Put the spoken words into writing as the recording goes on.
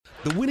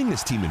The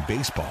winningest team in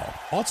baseball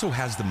also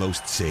has the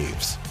most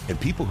saves, and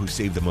people who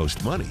save the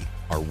most money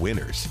are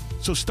winners.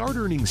 So start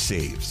earning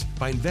saves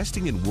by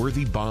investing in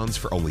worthy bonds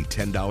for only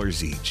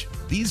 $10 each.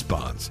 These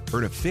bonds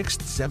earn a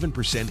fixed 7%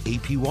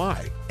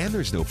 APY, and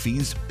there's no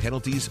fees,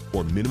 penalties,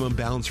 or minimum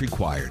balance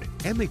required,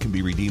 and they can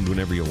be redeemed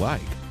whenever you like.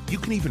 You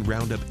can even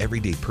round up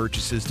everyday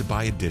purchases to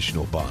buy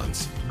additional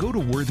bonds. Go to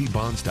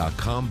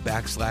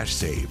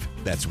worthybonds.com/save.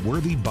 That's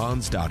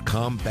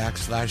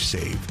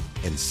worthybonds.com/save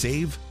and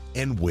save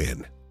and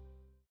win.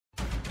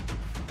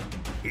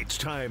 It's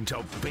time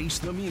to face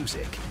the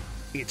music.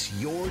 It's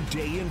your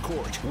day in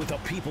court with the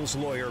people's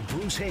lawyer,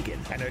 Bruce Hagen,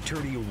 and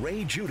attorney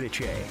Ray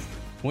Giudice.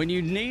 When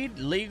you need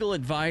legal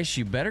advice,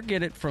 you better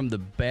get it from the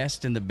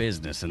best in the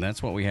business. And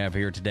that's what we have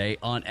here today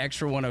on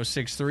Extra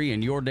 106.3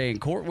 and Your Day in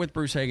Court with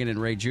Bruce Hagen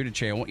and Ray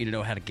Giudice. I want you to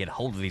know how to get a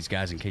hold of these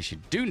guys in case you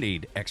do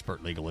need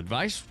expert legal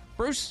advice.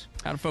 Bruce,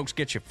 how do folks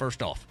get you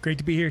first off? Great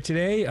to be here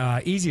today.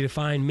 Easy to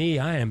find me.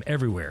 I am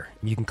everywhere.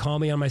 You can call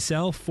me on my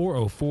cell,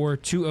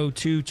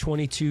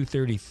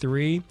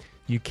 404-202-2233.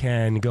 You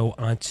can go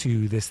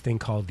onto this thing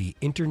called the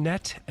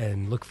internet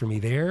and look for me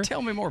there.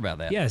 Tell me more about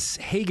that. Yes,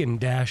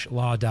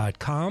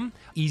 Hagen-law.com.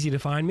 Easy to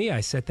find me.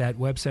 I set that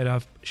website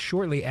up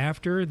shortly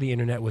after the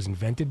internet was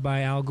invented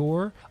by Al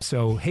Gore.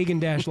 So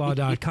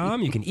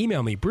Hagen-law.com. You can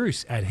email me,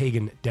 Bruce, at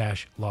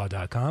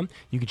Hagen-law.com.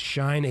 You could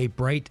shine a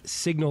bright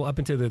signal up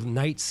into the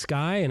night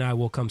sky, and I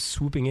will come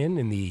swooping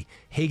in the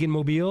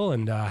Hagen-mobile,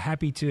 and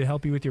happy to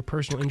help you with your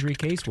personal injury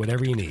case,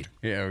 whatever you need.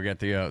 Yeah, we got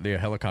the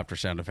helicopter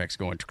sound effects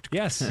going.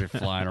 Yes. They're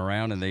flying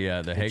around in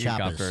the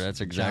Hagen-copter.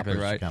 That's exactly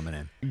right. Coming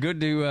in. Good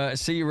to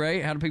see you,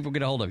 Ray. How do people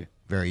get a hold of you?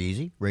 Very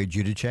easy. Ray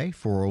Giudice,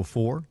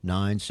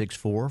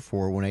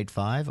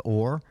 404-964-4185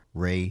 or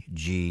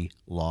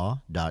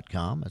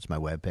RayGLaw.com. That's my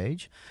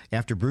webpage.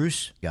 After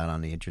Bruce got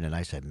on the internet,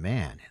 I said,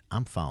 man,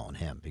 I'm following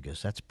him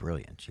because that's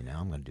brilliant. You know,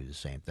 I'm going to do the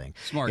same thing.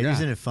 Smart and guy.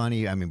 Isn't it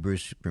funny? I mean,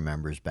 Bruce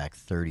remembers back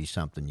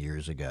 30-something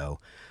years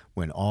ago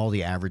when all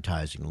the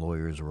advertising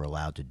lawyers were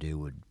allowed to do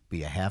would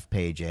be a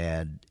half-page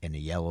ad in the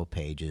yellow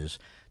pages,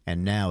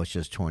 and now it's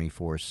just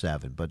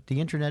 24/7. But the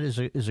internet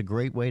is a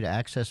great way to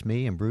access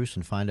me and Bruce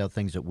and find out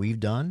things that we've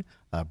done.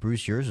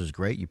 Bruce, yours is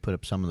great. You put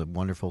up some of the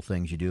wonderful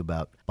things you do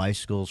about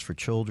bicycles for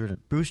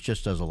children. Bruce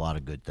just does a lot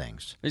of good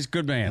things. He's a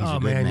good man. Oh,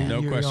 man, no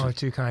you question. are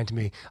too kind to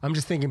me. I'm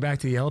just thinking back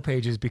to the Yellow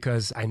Pages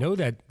because I know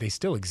that they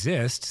still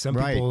exist. Some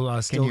Right.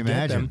 people still you get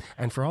imagine? them.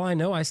 And for all I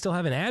know, I still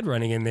have an ad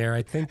running in there.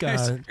 I think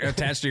It's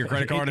attached to your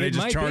credit card and they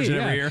just might charge be, it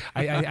every year.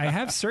 I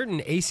have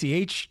certain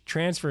ACH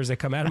transfers that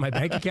come out of my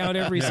bank account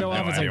every so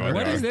often. It's idea like,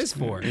 what what they is are. this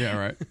for? Yeah,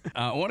 right.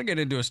 I want to get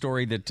into a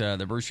story that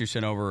the Bruce you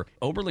sent over.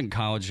 Oberlin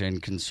College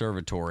and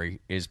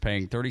Conservatory is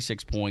paying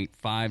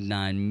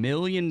 $36.59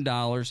 million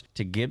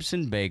to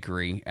Gibson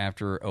Bakery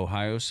after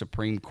Ohio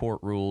Supreme Court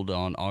ruled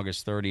on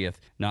August 30th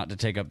not to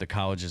take up the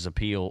college's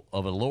appeal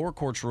of a lower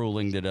court's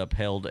ruling that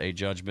upheld a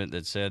judgment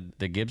that said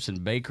the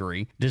Gibson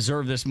Bakery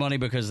deserved this money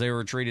because they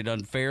were treated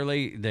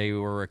unfairly. They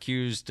were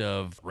accused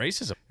of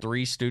racism.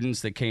 3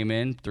 students that came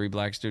in, 3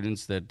 black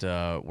students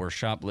that were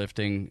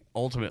shoplifting.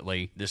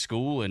 Ultimately, the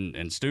school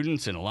and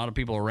students and a lot of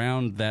people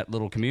around that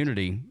little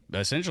community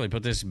essentially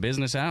put this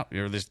business out,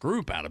 or this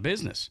group out of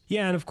business.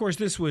 Yeah, and of course,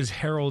 this was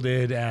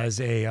heralded as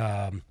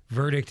a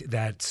verdict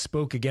that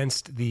spoke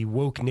against the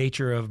woke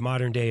nature of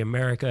modern-day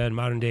America and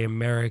modern-day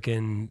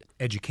American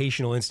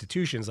educational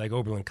institutions like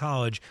Oberlin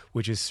College,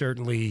 which is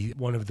certainly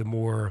one of the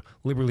more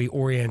liberally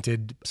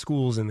oriented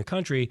schools in the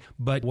country.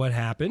 But what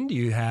happened?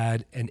 You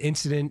had an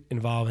incident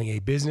involving a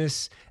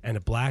business and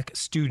a black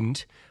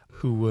student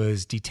who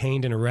was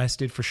detained and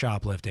arrested for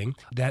shoplifting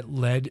that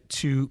led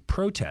to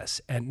protests.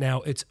 And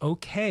now it's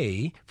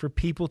okay for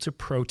people to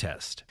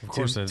protest, Of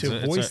course,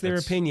 to voice their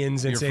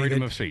opinions and your say freedom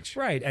that, of speech.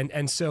 Right.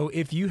 And so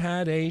if you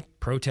had a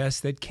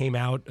protest that came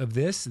out of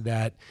this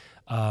that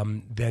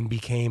then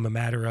became a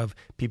matter of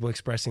people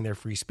expressing their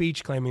free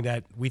speech, claiming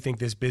that we think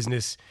this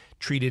business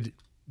treated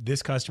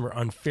this customer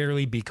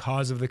unfairly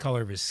because of the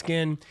color of his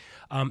skin,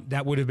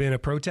 that would have been a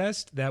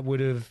protest. That would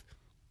have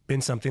been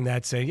something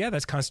that say, yeah,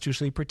 that's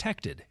constitutionally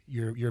protected,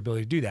 your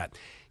ability to do that.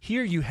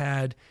 Here you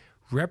had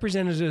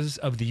representatives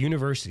of the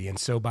university, and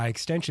so by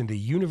extension, the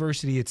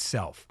university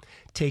itself,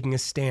 taking a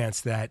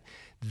stance that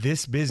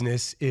this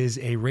business is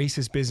a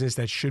racist business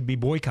that should be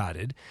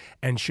boycotted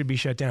and should be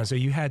shut down. So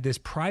you had this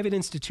private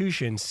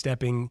institution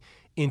stepping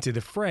into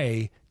the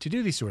fray to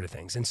do these sort of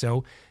things. And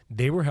so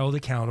they were held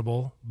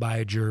accountable by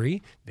a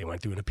jury. They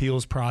went through an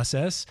appeals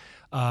process,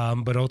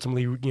 but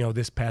ultimately,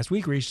 this past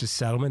week reached a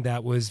settlement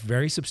that was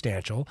very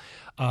substantial.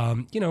 How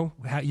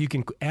you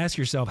can ask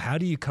yourself, how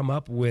do you come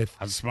up with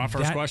That's my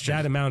first question.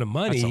 that amount of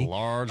money? That's a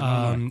large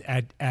amount of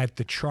money. At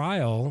the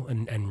trial,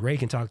 and Ray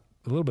can talk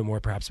a little bit more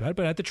perhaps about it,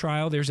 but at the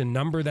trial, there's a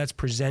number that's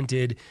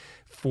presented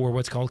for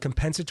what's called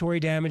compensatory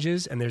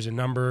damages, and there's a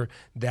number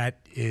that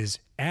is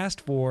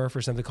asked for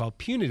something called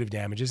punitive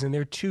damages, and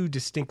they're 2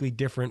 distinctly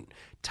different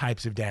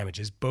types of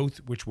damages, both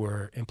which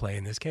were in play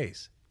in this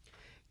case.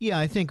 Yeah,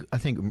 I think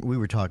we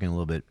were talking a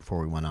little bit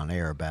before we went on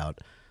air about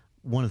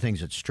one of the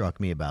things that struck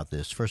me about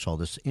this. First of all,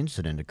 this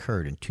incident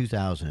occurred in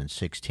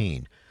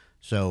 2016.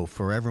 So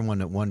for everyone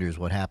that wonders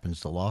what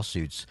happens to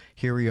lawsuits,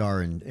 here we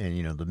are in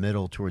the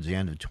middle towards the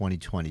end of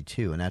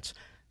 2022, and that's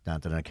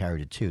not that I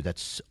carried it too.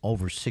 That's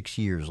over 6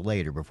 years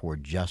later before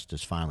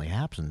justice finally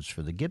happens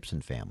for the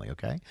Gibson family,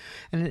 okay?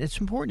 And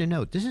it's important to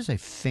note, this is a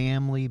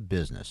family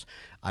business.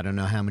 I don't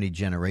know how many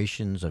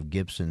generations of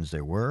Gibsons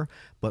there were,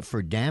 but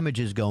for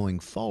damages going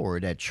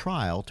forward at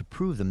trial to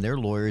prove them, their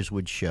lawyers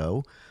would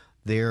show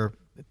their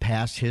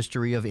past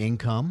history of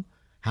income.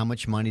 How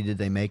much money did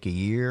they make a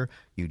year?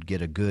 You'd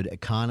get a good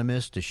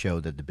economist to show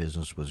that the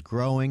business was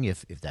growing,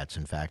 if that's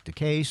in fact the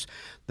case,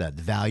 that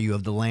the value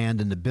of the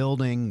land and the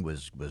building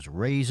was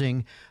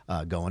raising,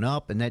 going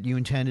up, and that you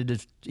intended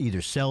to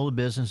either sell the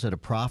business at a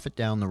profit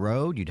down the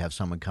road. You'd have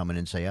someone come in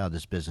and say, oh,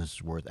 this business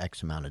is worth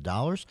X amount of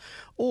dollars.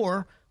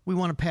 Or we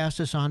want to pass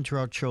this on to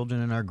our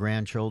children and our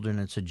grandchildren.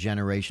 It's a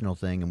generational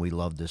thing, and we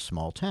love this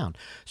small town.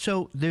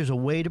 So there's a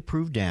way to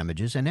prove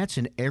damages, and that's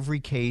in every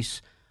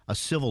case. A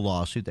civil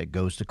lawsuit that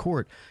goes to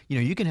court.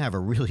 You can have a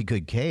really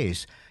good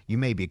case. You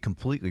may be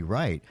completely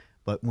right,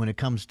 but when it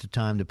comes to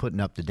time to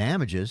putting up the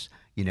damages,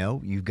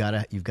 you've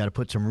got to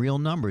put some real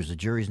numbers. The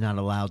jury's not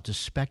allowed to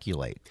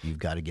speculate. You've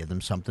got to give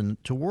them something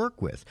to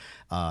work with.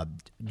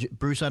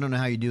 Bruce, I don't know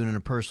how you do it in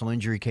a personal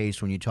injury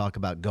case when you talk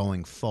about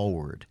going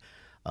forward.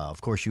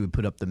 Of course, you would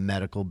put up the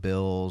medical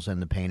bills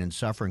and the pain and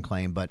suffering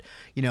claim, but,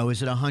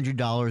 is it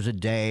 $100 a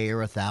day or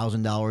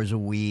 $1,000 a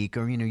week?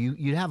 Or,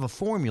 you have a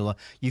formula.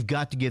 You've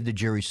got to give the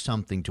jury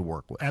something to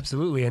work with.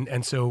 Absolutely.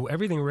 And so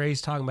everything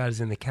Ray's talking about is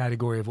in the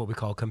category of what we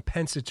call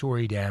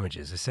compensatory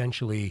damages.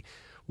 Essentially,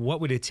 what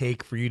would it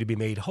take for you to be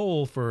made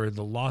whole for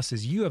the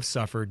losses you have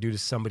suffered due to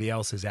somebody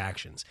else's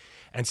actions?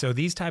 And so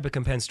these type of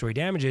compensatory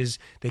damages,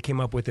 they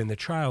came up with in the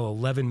trial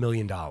 $11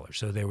 million.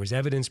 So there was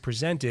evidence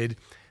presented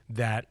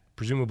that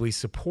presumably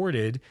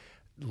supported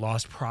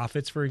lost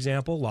profits, for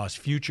example, lost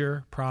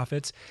future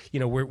profits.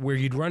 Where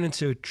you'd run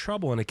into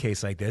trouble in a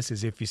case like this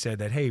is if you said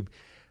that, hey,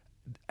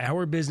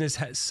 our business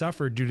has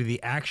suffered due to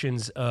the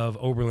actions of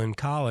Oberlin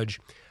College.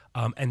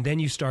 And then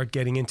you start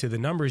getting into the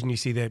numbers and you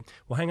see that,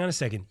 well, hang on a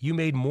second, you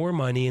made more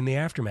money in the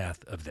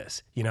aftermath of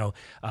this.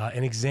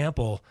 An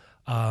example,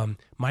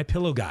 My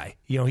Pillow guy,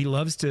 he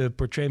loves to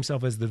portray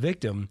himself as the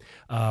victim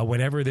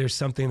whenever there's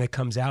something that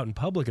comes out in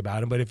public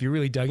about him. But if you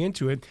really dug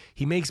into it,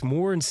 he makes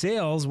more in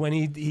sales when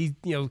he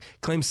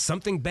claims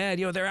something bad.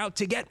 They're out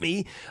to get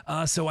me,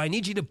 so I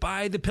need you to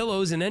buy the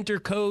pillows and enter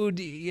code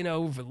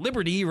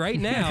Liberty right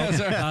now.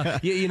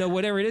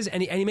 Whatever it is,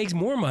 and he makes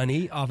more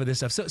money off of this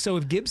stuff. So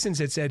if Gibson's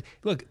had said,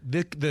 look,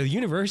 the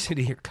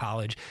university or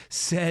college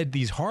said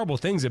these horrible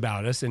things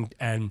about us,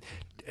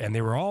 and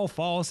they were all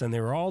false and they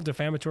were all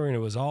defamatory and it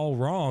was all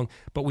wrong,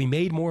 but we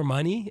made more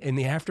money in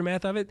the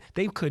aftermath of it,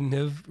 they couldn't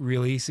have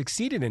really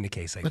succeeded in a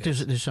case like this.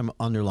 But there's some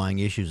underlying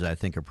issues that I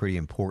think are pretty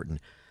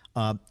important.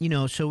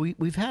 So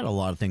we've had a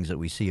lot of things that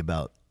we see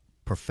about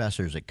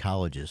professors at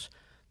colleges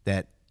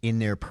that in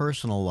their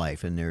personal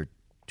life, in their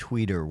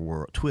Twitter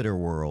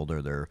world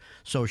or their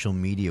social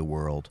media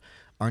world,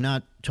 are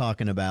not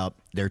talking about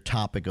their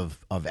topic of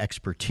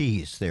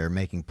expertise. They're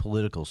making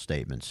political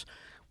statements.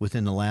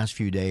 Within the last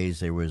few days,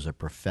 there was a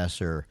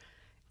professor,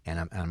 and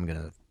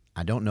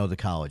I don't know the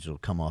college, it'll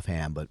come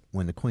offhand, but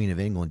when the Queen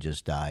of England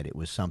just died, it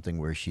was something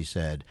where she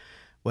said,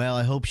 well,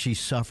 I hope she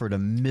suffered a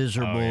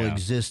miserable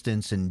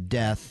existence and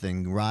death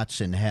and rots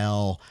in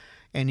hell.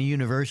 And the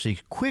university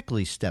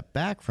quickly stepped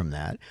back from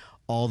that,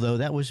 although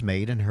that was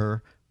made in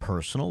her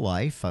personal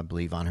life, I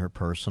believe on her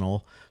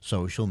personal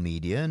social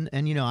media. And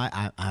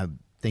I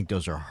think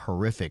those are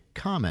horrific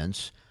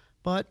comments,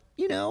 but,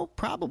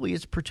 probably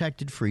it's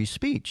protected free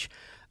speech.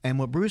 And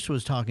what Bruce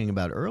was talking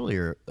about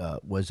earlier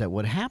was that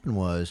what happened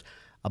was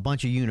a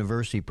bunch of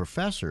university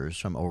professors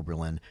from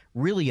Oberlin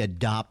really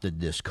adopted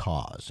this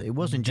cause. It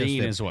wasn't just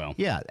Dean that, as well.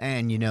 Yeah,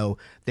 and,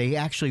 they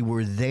actually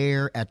were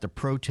there at the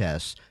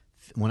protests.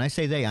 When I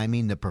say they, I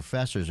mean the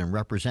professors and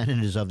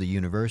representatives of the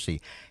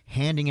university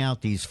handing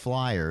out these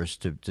flyers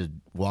to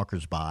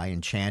walkers by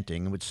and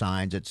chanting with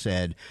signs that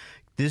said,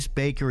 this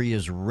bakery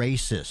is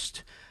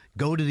racist.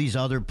 Go to these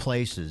other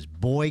places.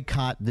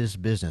 Boycott this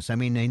business. I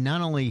mean, they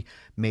not only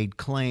made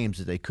claims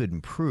that they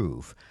couldn't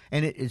prove,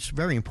 and it's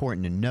very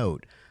important to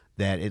note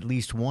that at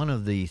least one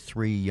of the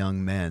three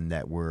young men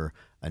that were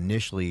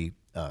initially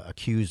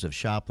accused of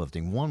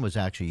shoplifting, one was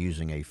actually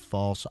using a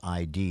false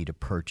ID to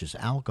purchase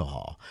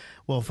alcohol.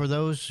 Well, for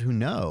those who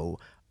know,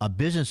 a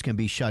business can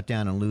be shut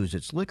down and lose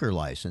its liquor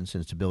license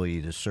and its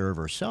ability to serve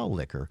or sell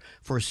liquor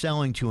for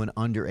selling to an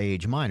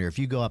underage minor. If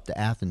you go up to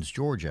Athens,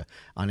 Georgia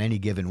on any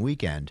given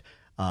weekend,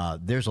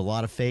 there's a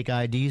lot of fake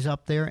IDs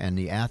up there, and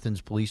the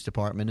Athens Police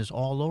Department is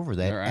all over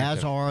that,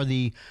 as are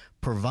the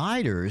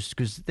providers,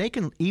 because they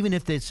can, even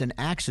if it's an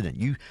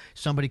accident,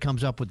 somebody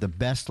comes up with the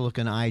best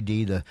looking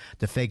ID, the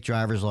fake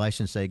driver's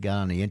license they got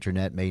on the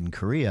internet made in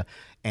Korea,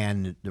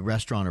 and the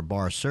restaurant or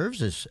bar serves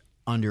this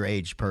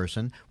underage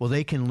person, well,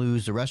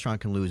 the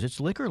restaurant can lose its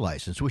liquor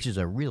license, which is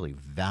a really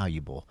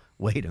valuable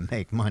way to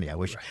make money. I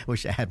wish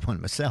I had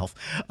one myself.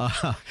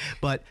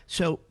 But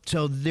so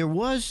there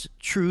was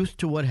truth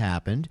to what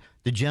happened.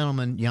 The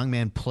young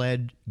man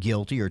pled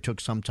guilty or took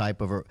some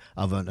type of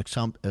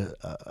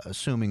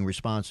assuming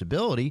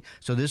responsibility.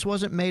 So this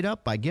wasn't made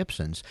up by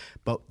Gibson's,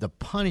 but the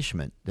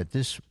punishment that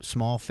this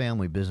small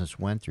family business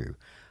went through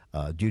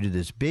due to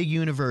this big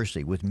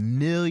university with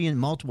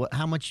multiple.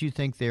 How much do you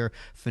think their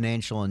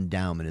financial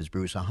endowment is,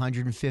 Bruce?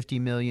 150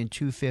 million,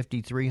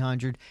 250,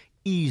 300.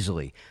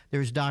 Easily.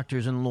 There's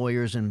doctors and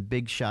lawyers and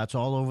big shots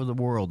all over the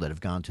world that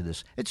have gone to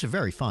this. It's a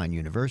very fine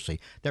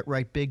university that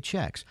write big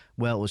checks.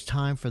 Well, it was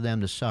time for them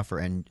to suffer.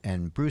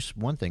 And Bruce,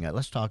 one thing,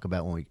 let's talk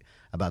about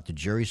about the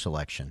jury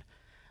selection.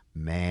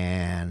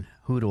 Man,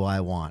 who do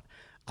I want?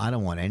 I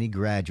don't want any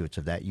graduates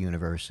of that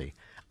university.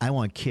 I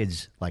want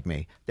kids like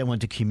me that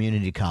went to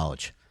community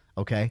college,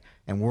 okay,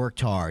 and worked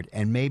hard.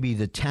 And maybe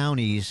the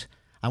townies,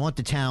 I want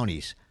the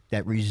townies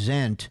that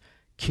resent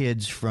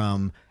kids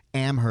from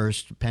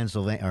Amherst,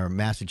 Pennsylvania, or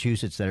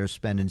Massachusetts that are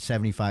spending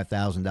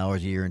 $75,000 a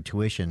year in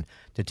tuition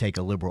to take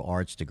a liberal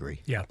arts degree.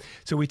 Yeah.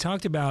 So we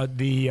talked about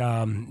the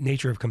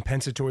nature of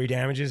compensatory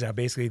damages. How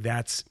basically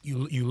that's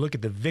you look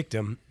at the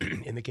victim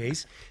in the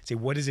case, say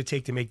what does it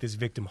take to make this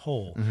victim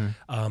whole.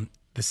 Mm-hmm.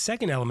 The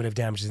second element of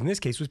damages in this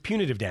case was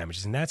punitive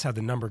damages, and that's how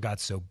the number got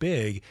so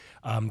big.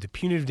 The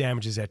punitive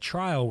damages at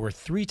trial were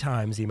 3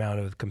 times the amount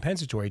of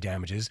compensatory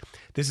damages.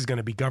 This is going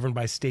to be governed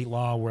by state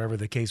law wherever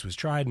the case was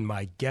tried, and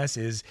my guess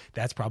is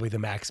that's probably the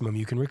maximum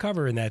you can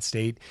recover in that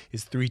state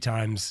is 3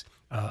 times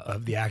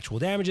of the actual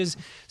damages.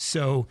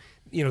 So,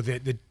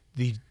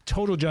 the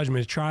total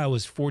judgment at trial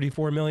was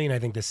 $44 million. I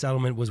think the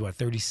settlement was,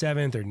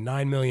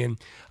 $39 million.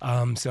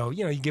 So,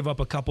 you give up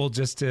a couple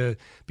just to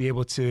be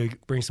able to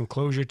bring some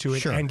closure to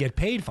it and get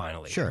paid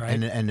finally. Sure.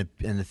 Right? And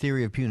the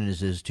theory of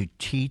punitives is to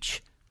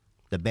teach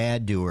the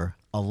bad doer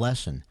a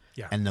lesson.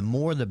 Yeah. And the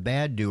more the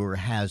bad doer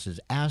has his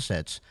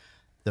assets,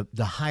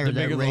 the higher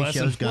that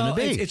ratio is going to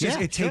be.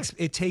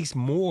 It takes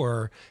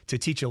more to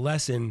teach a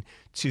lesson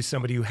to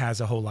somebody who has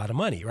a whole lot of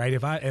money, right?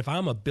 If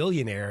I'm a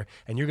billionaire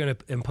and you're going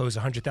to impose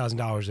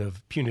 $100,000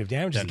 of punitive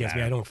damages against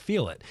me, I don't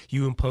feel it.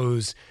 You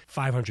impose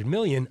 $500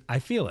 million, I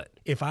feel it.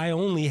 If I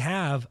only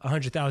have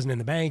 $100,000 in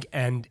the bank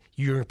and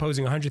you're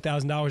imposing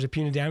 $100,000 of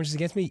punitive damages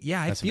against me,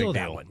 I feel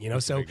that one.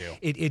 So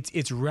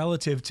it's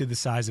relative to the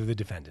size of the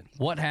defendant.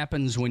 What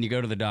happens when you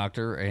go to the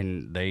doctor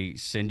and they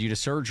send you to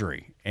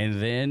surgery and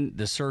then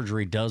the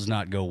surgery does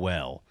not go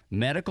well?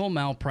 Medical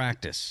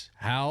malpractice.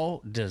 How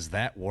does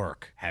that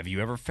work? Have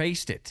you ever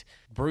faced it?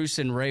 Bruce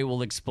and Ray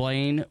will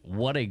explain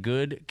what a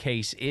good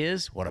case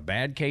is, what a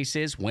bad case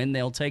is, when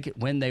they'll take it,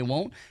 when they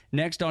won't.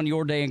 Next on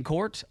Your Day in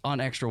Court on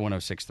Extra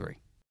 106.3.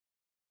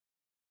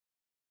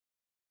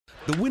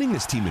 The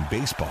winningest team in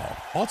baseball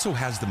also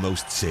has the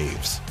most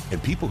saves,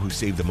 and people who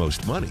save the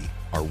most money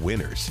are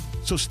winners.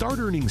 So start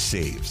earning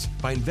saves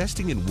by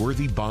investing in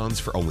worthy bonds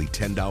for only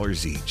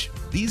 $10 each.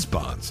 These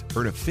bonds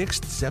earn a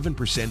fixed 7%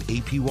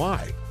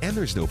 APY, and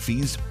there's no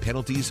fees,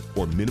 penalties,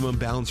 or minimum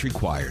balance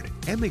required,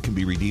 and they can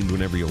be redeemed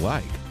whenever you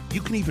like.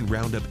 You can even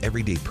round up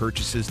everyday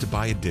purchases to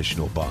buy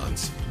additional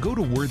bonds. Go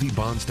to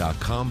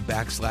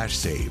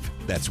worthybonds.com/save.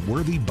 That's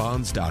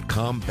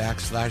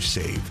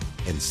worthybonds.com/save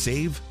and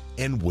save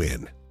and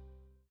win.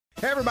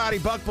 Hey everybody,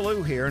 Buck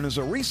Bellew here, and as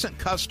a recent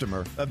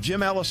customer of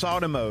Jim Ellis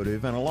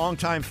Automotive and a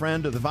longtime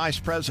friend of the Vice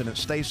President,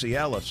 Stacy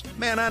Ellis,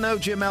 man, I know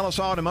Jim Ellis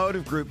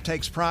Automotive Group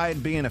takes pride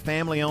in being a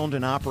family-owned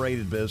and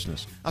operated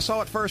business. I saw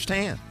it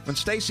firsthand. When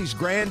Stacy's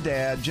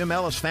granddad, Jim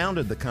Ellis,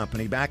 founded the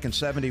company back in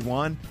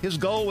 '71, his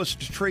goal was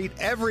to treat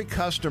every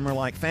customer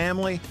like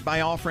family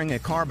by offering a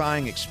car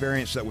buying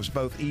experience that was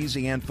both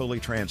easy and fully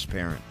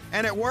transparent.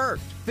 And it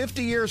worked.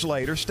 50 years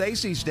later,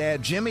 Stacy's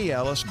dad, Jimmy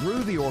Ellis,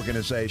 grew the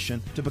organization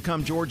to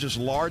become Georgia's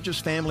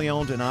largest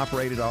family-owned and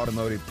operated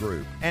automotive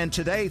group. And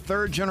today,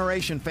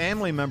 third-generation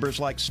family members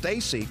like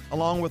Stacy,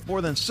 along with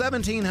more than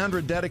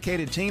 1,700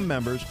 dedicated team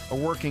members, are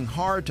working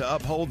hard to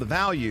uphold the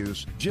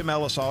values Jim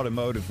Ellis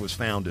Automotive was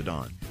founded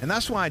on. And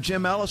that's why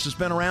Jim Ellis has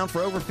been around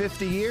for over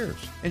 50 years.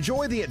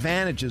 Enjoy the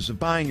advantages of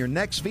buying your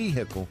next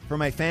vehicle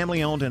from a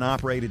family-owned and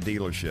operated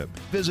dealership.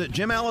 Visit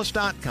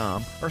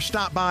jimellis.com or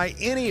stop by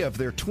any of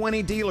their 20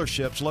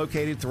 dealerships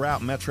located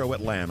throughout Metro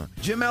Atlanta.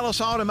 Jim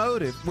Ellis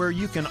Automotive, where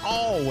you can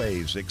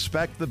always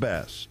expect the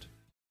best.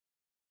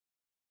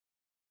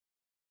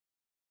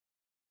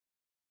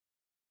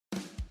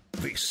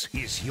 This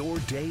is Your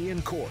Day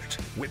in Court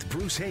with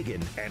Bruce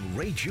Hagan and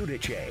Ray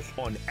Giudice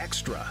on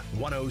Extra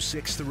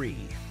 106.3.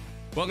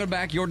 Welcome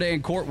back. Your Day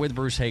in Court with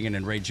Bruce Hagan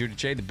and Ray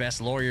Giudice, the best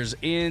lawyers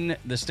in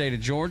the state of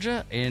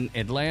Georgia, in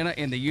Atlanta,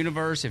 in the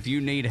universe. If you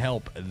need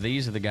help,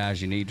 these are the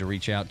guys you need to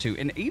reach out to.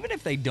 And even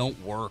if they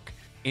don't work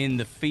in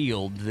the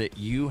field that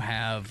you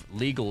have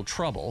legal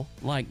trouble,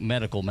 like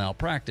medical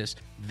malpractice,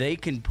 they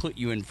can put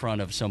you in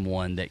front of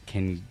someone that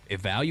can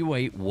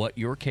evaluate what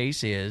your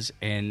case is.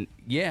 And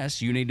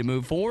yes, you need to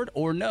move forward,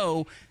 or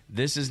no,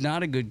 this is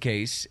not a good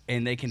case,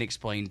 and they can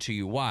explain to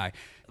you why.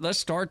 let's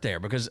start there,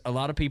 because a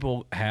lot of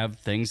people have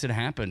things that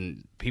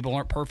happen. People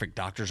aren't perfect.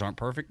 Doctors aren't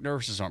perfect.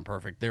 Nurses aren't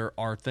perfect. There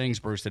are things,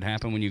 Bruce, that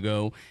happen when you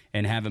go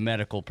and have a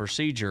medical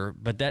procedure,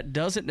 but that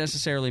doesn't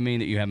necessarily mean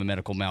that you have a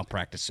medical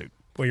malpractice suit.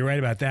 Well, you're right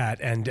about that.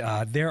 And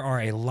there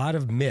are a lot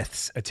of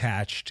myths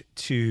attached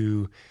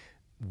to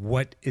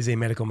what is a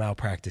medical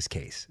malpractice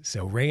case.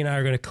 So Ray and I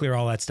are going to clear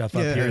all that stuff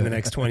up here in the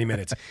next 20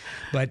 minutes.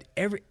 But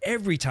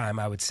every time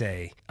I would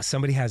say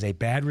somebody has a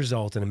bad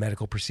result in a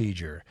medical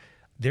procedure,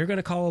 they're going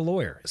to call a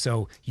lawyer.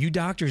 So you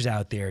doctors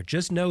out there,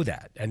 just know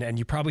that. And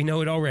you probably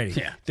know it already.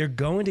 Yeah. They're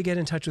going to get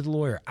in touch with a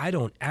lawyer. I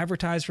don't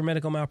advertise for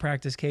medical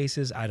malpractice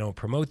cases. I don't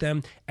promote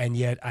them. And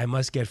yet I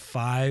must get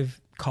 5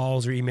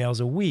 calls or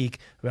emails a week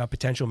about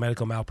potential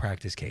medical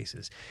malpractice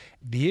cases.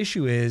 The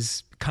issue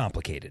is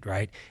complicated,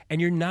 right?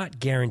 And you're not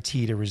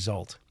guaranteed a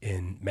result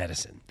in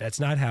medicine. That's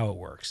not how it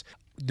works.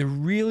 The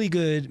really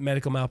good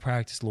medical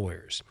malpractice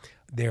lawyers,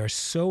 they are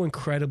so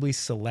incredibly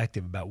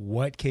selective about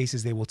what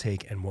cases they will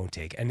take and won't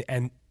take.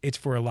 And it's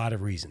for a lot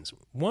of reasons.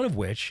 One of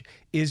which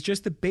is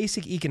just the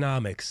basic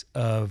economics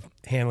of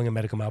handling a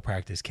medical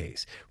malpractice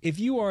case. If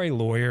you are a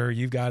lawyer,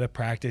 you've got a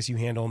practice, you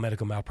handle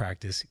medical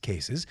malpractice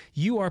cases,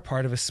 you are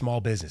part of a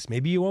small business.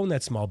 Maybe you own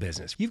that small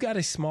business. You've got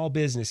a small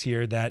business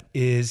here that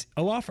is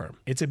a law firm.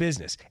 It's a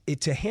business.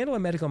 To handle a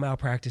medical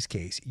malpractice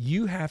case,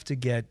 you have to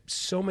get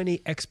so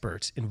many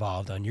experts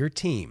involved on your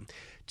team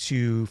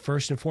to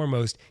first and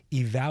foremost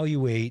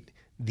evaluate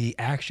the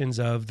actions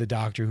of the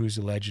doctor who's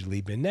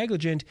allegedly been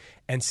negligent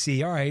and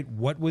see, all right,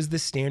 what was the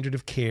standard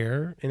of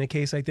care in a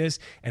case like this?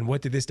 And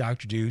what did this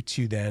doctor do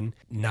to then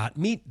not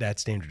meet that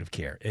standard of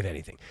care, if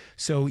anything?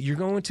 So you're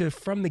going to,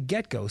 from the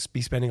get-go,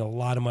 be spending a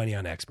lot of money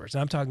on experts.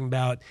 And I'm talking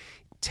about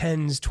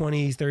 $10,000,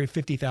 $20,000,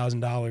 $30,000,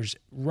 $50,000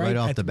 right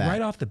off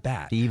the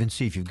bat. To even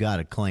see if you've got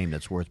a claim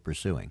that's worth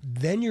pursuing.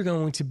 Then you're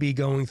going to be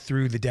going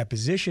through the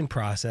deposition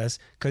process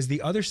because the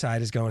other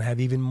side is going to have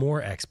even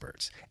more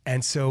experts.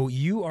 And so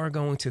you are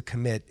going to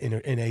commit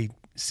in a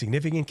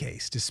significant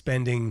case to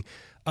spending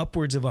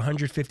upwards of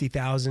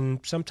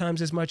 $150,000,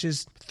 sometimes as much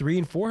as $300,000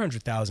 and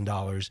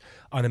 $400,000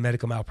 on a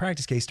medical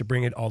malpractice case to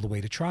bring it all the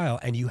way to trial.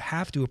 And you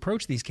have to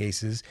approach these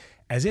cases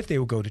as if they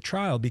will go to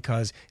trial,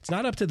 because it's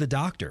not up to the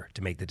doctor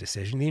to make the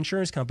decision. The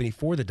insurance company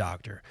for the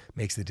doctor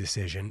makes the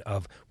decision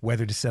of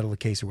whether to settle a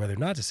case or whether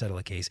not to settle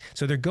a case.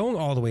 So they're going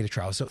all the way to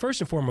trial. So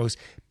first and foremost,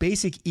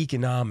 basic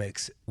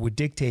economics would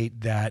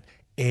dictate that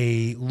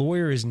a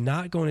lawyer is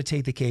not going to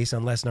take the case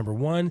unless, number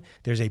one,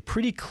 there's a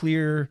pretty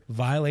clear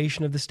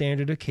violation of the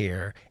standard of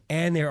care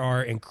and there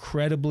are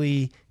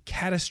incredibly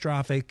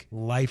catastrophic,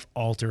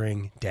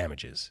 life-altering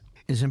damages.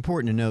 It's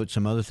important to note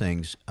some other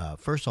things.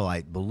 First of all,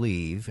 I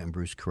believe, and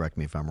Bruce, correct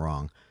me if I'm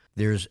wrong,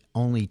 there's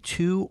only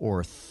 2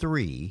 or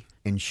 3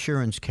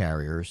 insurance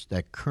carriers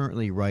that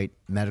currently write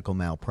medical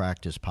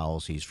malpractice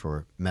policies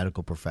for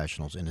medical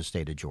professionals in the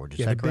state of Georgia.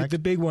 Is that correct? The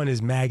big one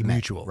is Mag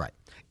Mutual. Right.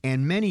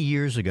 And many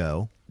years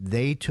ago,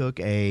 they took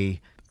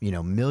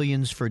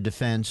millions for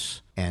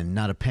defense and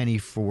not a penny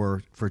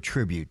for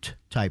tribute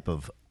type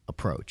of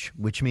approach,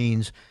 which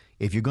means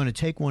if you're going to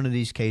take one of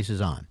these cases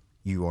on,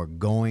 you are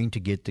going to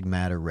get the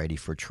matter ready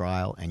for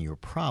trial, and you're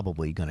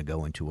probably going to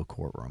go into a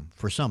courtroom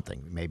for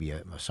something, maybe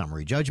a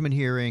summary judgment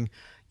hearing.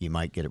 You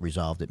might get it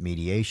resolved at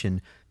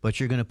mediation, but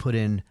you're going to put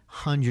in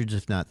hundreds,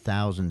 if not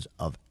thousands,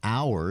 of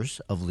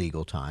hours of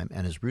legal time.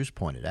 And as Bruce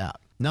pointed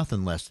out,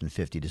 nothing less than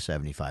 $50,000 to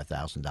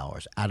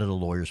 $75,000 out of the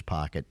lawyer's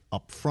pocket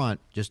up front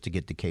just to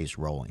get the case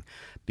rolling,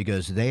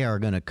 because they are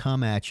going to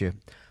come at you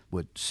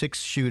with 6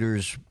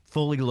 shooters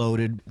fully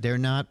loaded. They're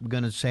not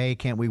going to say,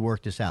 can't we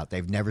work this out?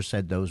 They've never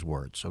said those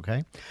words,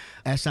 okay?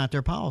 That's not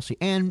their policy.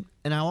 And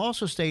I'll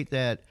also state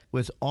that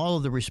with all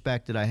of the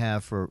respect that I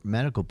have for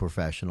medical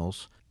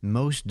professionals,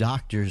 most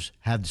doctors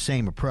have the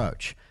same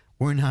approach.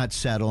 We're not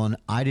settling.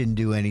 I didn't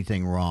do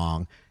anything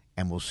wrong,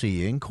 and we'll see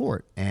you in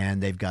court.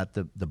 And they've got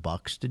the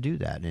bucks to do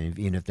that, and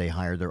even if they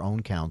hire their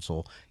own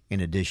counsel in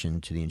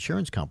addition to the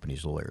insurance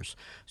company's lawyers.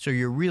 So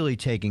you're really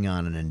taking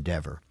on an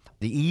endeavor.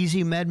 The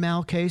easy med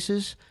mal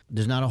cases,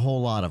 there's not a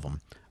whole lot of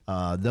them.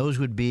 Those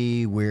would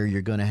be where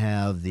you're going to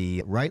have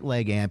the right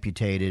leg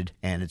amputated,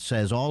 and it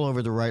says all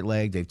over the right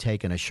leg, they've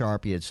taken a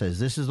Sharpie. It says,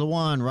 this is the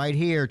one right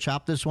here,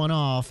 chop this one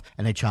off,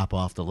 and they chop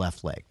off the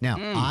left leg. Now,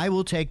 I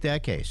will take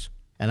that case,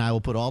 and I will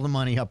put all the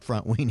money up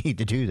front. We need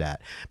to do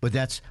that. But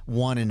that's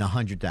 1 in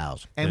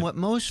 100,000. And what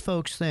most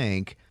folks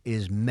think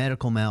is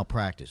medical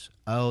malpractice.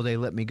 Oh, they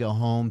let me go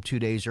home 2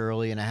 days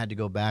early, and I had to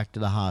go back to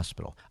the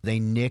hospital. They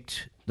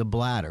nicked the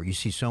bladder. You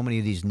see so many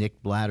of these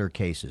nicked bladder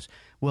cases.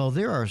 Well,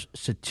 there are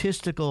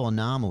statistical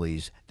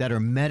anomalies that are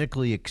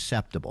medically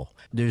acceptable.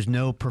 There's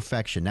no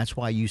perfection. That's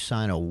why you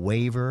sign a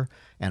waiver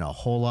and a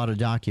whole lot of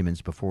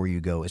documents before you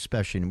go,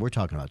 especially, and we're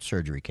talking about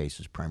surgery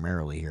cases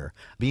primarily here.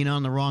 Being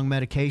on the wrong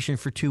medication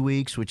for 2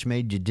 weeks, which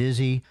made you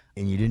dizzy,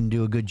 and you didn't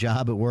do a good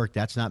job at work,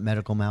 that's not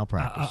medical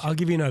malpractice. I'll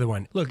give you another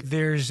one. Look,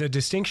 there's a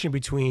distinction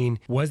between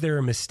was there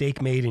a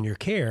mistake made in your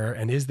care,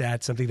 and is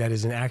that something that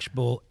is an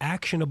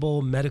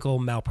actionable medical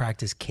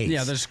malpractice case?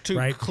 Yeah, there's two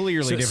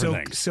clearly different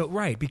things. So,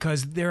 right,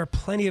 because there are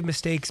plenty of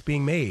mistakes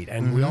being made.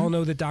 And we all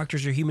know that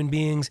doctors are human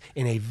beings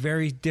in a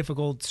very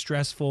difficult,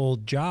 stressful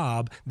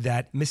job,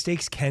 that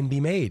mistakes can be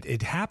made.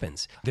 It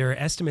happens. There are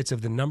estimates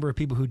of the number of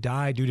people who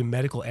die due to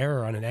medical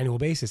error on an annual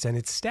basis, and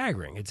it's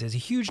staggering. It's a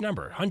huge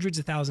number, hundreds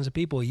of thousands of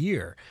people a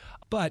year.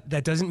 But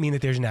that doesn't mean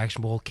that there's an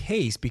actionable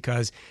case,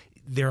 because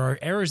there are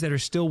errors that are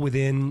still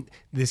within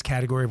this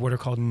category of what are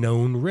called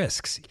known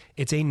risks.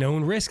 It's a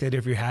known risk that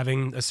if you're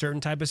having a certain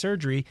type of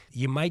surgery,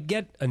 you might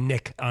get a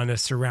nick on a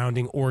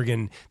surrounding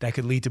organ that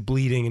could lead to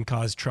bleeding and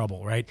cause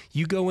trouble, right?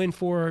 You go in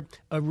for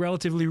a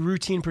relatively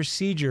routine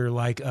procedure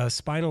like a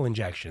spinal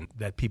injection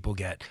that people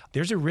get.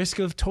 There's a risk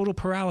of total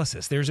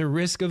paralysis. There's a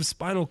risk of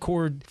spinal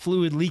cord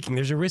fluid leaking.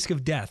 There's a risk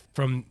of death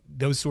from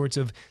those sorts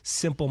of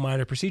simple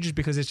minor procedures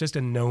because it's just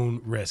a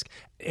known risk.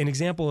 An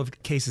example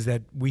of cases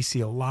that we see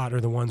a lot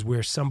are the ones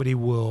where somebody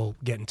will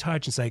get in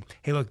touch and say,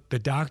 hey, look, the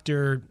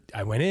doctor,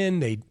 I went in,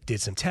 they did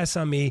some tests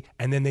on me,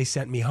 and then they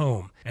sent me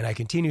home. And I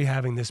continued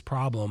having this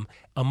problem.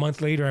 A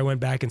month later, I went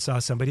back and saw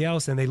somebody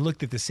else, and they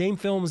looked at the same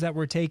films that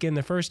were taken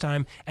the first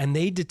time, and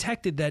they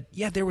detected that,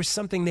 yeah, there was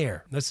something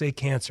there. Let's say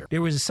cancer.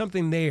 There was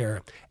something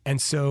there.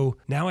 And so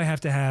now I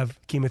have to have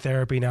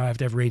chemotherapy. Now I have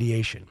to have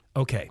radiation.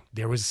 Okay,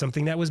 there was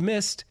something that was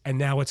missed, and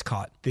now it's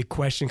caught. The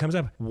question comes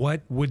up,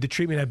 what would the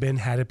treatment have been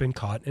had it been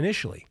caught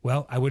initially?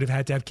 Well, I would have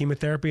had to have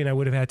chemotherapy, and I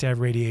would have had to have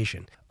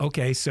radiation.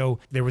 Okay, so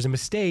there was a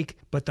mistake,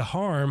 but the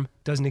harm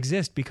doesn't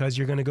exist because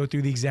you're going to go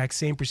through the exact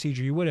same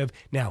procedure you would have.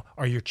 Now,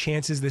 are your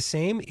chances the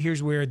same?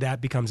 Here's where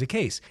that becomes a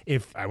case.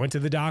 If I went to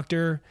the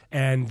doctor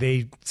and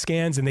they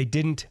scans and they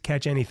didn't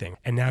catch anything,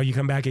 and now you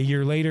come back a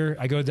year later,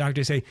 I go to the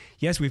doctor and say,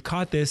 yes, we've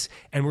caught this,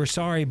 and we're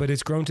sorry, but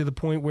it's grown to the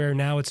point where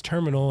now it's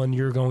terminal and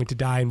you're going to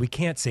die and we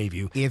can't save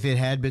you. If it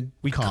had been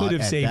caught could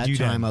have at saved that you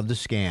time then. of the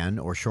scan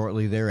or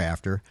shortly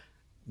thereafter,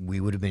 we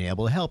would have been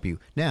able to help you.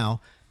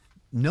 Now,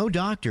 no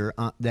doctor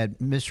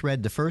that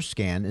misread the first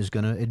scan is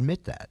going to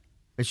admit that.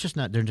 It's just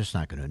not. They're just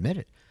not going to admit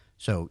it.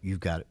 So you've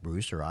got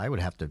Bruce or I would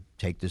have to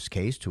take this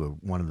case to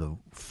one of the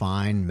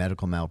fine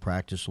medical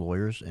malpractice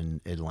lawyers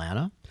in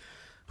Atlanta,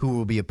 who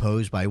will be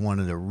opposed by one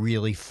of the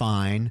really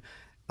fine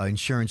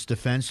insurance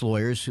defense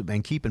lawyers.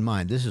 And keep in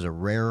mind, this is a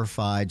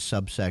rarefied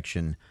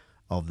subsection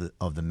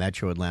of the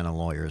Metro Atlanta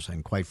lawyers,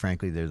 and quite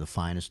frankly, they're the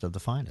finest of the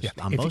finest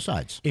on both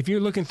sides. If you're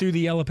looking through the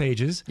yellow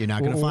pages, you're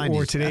not going to find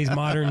or these. today's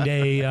modern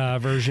day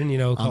version,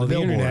 called the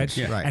internet,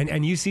 right.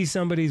 and you see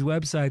somebody's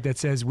website that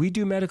says we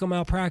do medical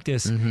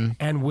malpractice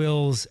and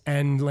wills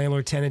and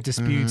landlord-tenant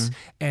disputes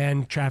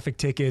and traffic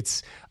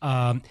tickets.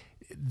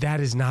 That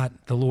is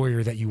not the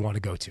lawyer that you want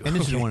to go to. And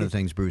this is one of the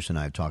things Bruce and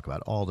I have talked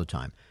about all the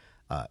time.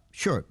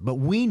 Sure, but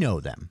we know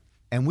them,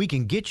 and we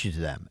can get you to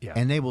them,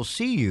 and they will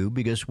see you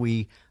because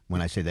we.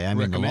 When I say they, I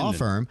mean the law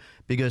firm,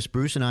 because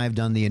Bruce and I have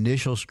done the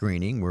initial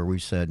screening where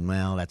we've said,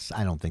 well,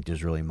 I don't think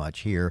there's really much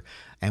here.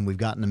 And we've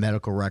gotten the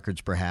medical records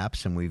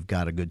perhaps, and we've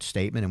got a good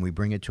statement, and we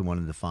bring it to one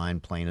of the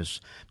fine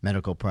plaintiffs'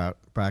 medical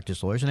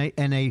practice lawyers,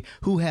 and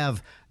who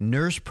have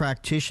nurse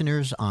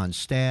practitioners on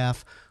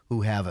staff,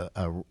 who have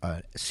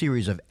a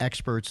series of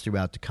experts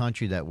throughout the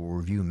country that will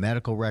review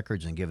medical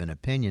records and give an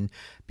opinion,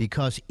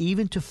 because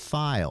even to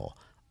file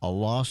a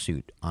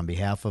lawsuit on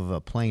behalf of a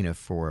plaintiff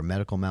for a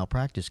medical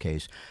malpractice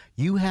case,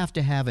 you have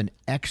to have an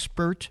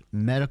expert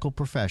medical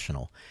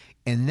professional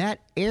in that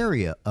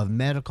area of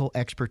medical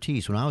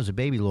expertise. When I was a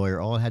baby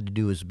lawyer, all I had to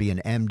do was be an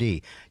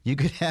MD. You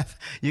could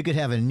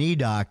have a knee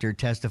doctor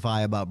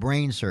testify about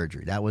brain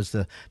surgery. That was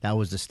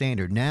the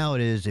standard. Now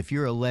it is, if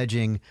you're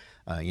alleging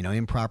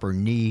improper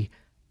knee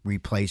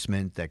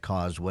replacement that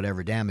caused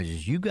whatever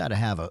damages, you got to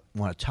have a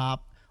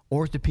top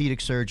orthopedic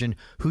surgeon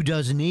who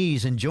does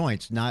knees and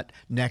joints, not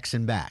necks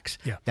and backs.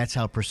 Yeah. That's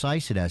how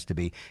precise it has to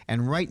be.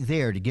 And right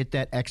there, to get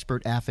that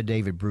expert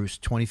affidavit, Bruce,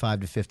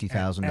 $25,000 to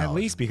 $50,000. At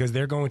least, because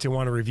they're going to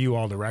want to review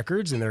all the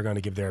records and they're going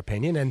to give their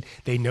opinion, and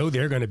they know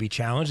they're going to be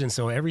challenged. And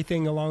so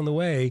everything along the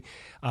way,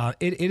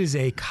 it is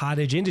a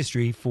cottage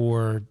industry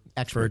for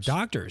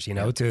doctors,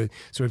 to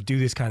sort of do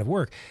this kind of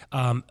work.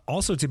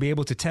 Also, to be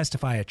able to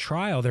testify at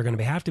trial, they're going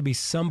to have to be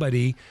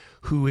somebody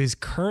who is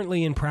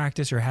currently in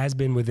practice or has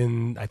been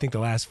within, I think, the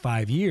last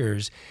 5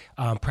 years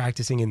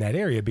practicing in that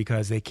area,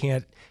 because they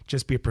can't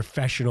just be a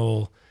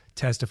professional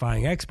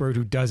testifying expert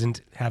who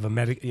doesn't have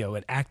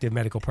an active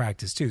medical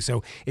practice too.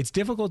 So it's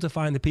difficult to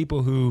find the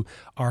people who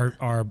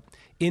are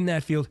in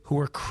that field who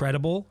are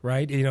credible,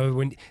 right?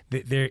 When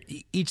they're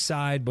each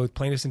side, both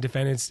plaintiffs and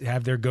defendants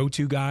have their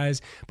go-to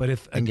guys. But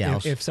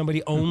if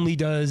somebody only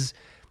does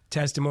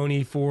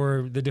testimony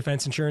for the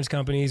defense insurance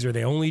companies, or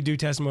they only do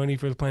testimony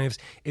for the plaintiffs,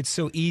 it's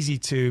so easy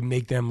to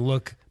make them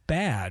look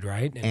bad,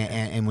 right?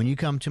 And when you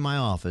come to my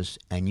office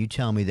and you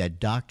tell me that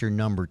doctor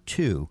number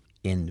 2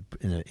 in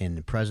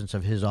the presence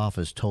of his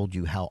office told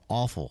you how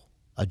awful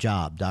a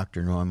job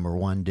Dr. Number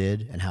 1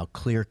 did and how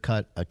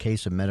clear-cut a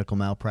case of medical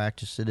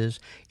malpractice it is,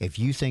 if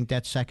you think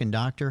that second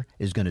doctor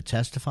is going to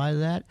testify to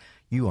that,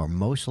 you are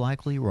most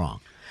likely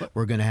wrong.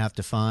 We're going to have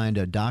to find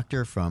a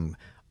doctor from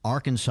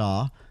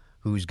Arkansas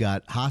who's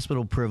got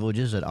hospital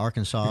privileges at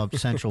Arkansas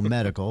Central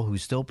Medical,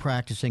 who's still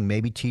practicing,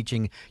 maybe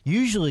teaching.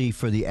 Usually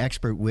for the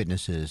expert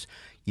witnesses,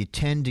 you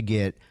tend to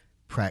get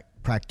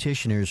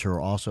practitioners who are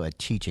also at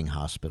teaching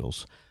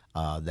hospitals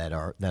that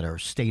are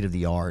state of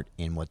the art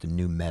in what the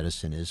new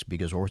medicine is,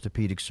 because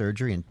orthopedic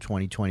surgery in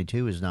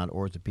 2022 is not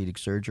orthopedic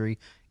surgery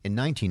in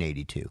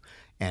 1982,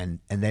 and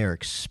they are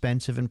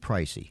expensive and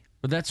pricey.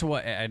 But that's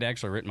what I'd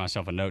actually written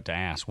myself a note to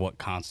ask what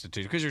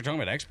constitutes, because you're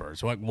talking about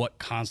experts. What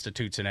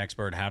constitutes an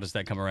expert? How does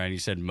that come around? You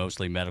said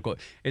mostly medical.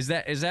 Is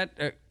that is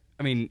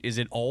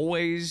it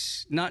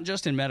always not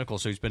just in medical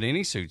suits, but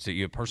any suits that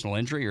you have personal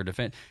injury or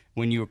defense?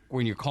 When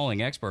you're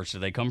calling experts, do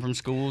they come from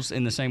schools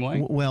in the same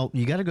way? Well,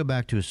 you got to go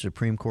back to a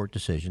Supreme Court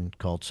decision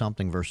called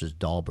something versus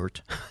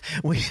Dahlberg.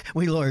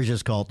 we lawyers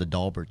just call it the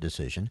Dahlberg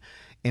decision,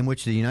 in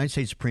which the United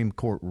States Supreme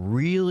Court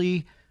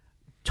really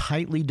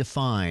tightly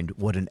defined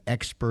what an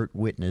expert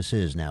witness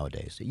is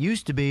nowadays. It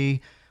used to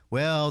be,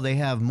 well, they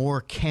have more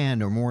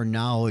ken or more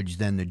knowledge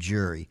than the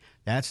jury.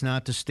 That's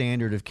not the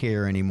standard of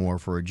care anymore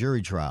for a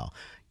jury trial.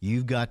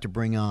 You've got to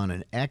bring on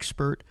an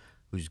expert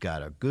who's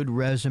got a good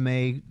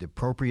resume, the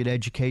appropriate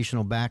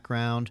educational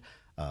background,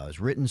 has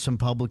written some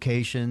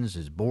publications,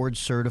 is board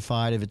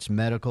certified if it's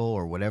medical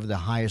or whatever the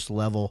highest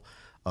level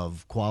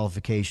of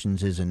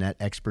qualifications is in that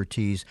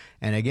expertise.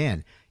 And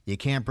again, you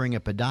can't bring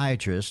a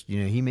podiatrist. You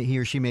know, he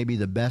or she may be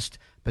the best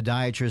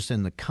podiatrist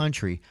in the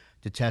country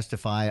to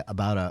testify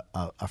about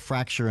a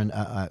fracture in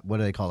what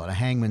do they call it? A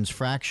hangman's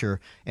fracture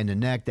in the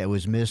neck that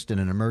was missed in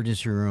an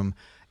emergency room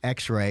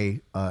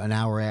X-ray an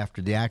hour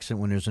after the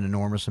accident when there's an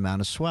enormous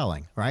amount of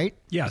swelling, right?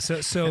 Yeah.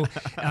 So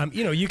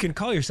you can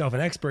call yourself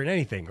an expert in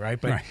anything, right?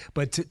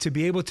 But to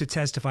be able to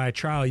testify at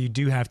trial, you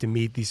do have to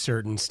meet these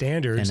certain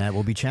standards, and that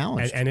will be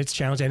challenged. And it's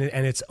challenged, and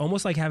it's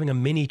almost like having a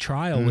mini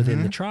trial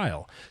within the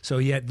trial.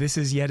 So this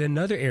is yet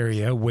another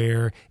area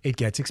where it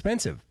gets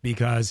expensive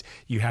because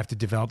you have to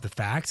develop the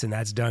facts, and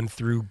that's done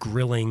through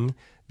grilling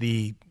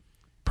the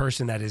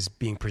person that is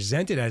being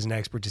presented as an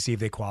expert to see if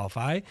they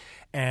qualify,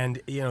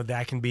 and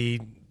that can be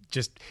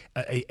just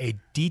a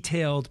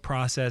detailed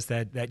process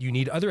that you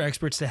need other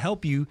experts to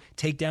help you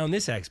take down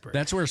this expert.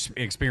 That's where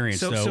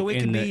experience,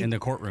 in the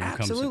courtroom comes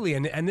in. Absolutely,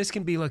 and this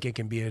can be, it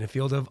can be in the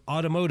field of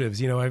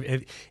automotives.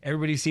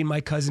 Everybody's seen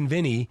My Cousin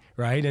Vinny,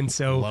 right? And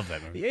so, love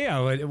that movie.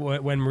 Yeah,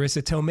 when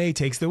Marissa Tomei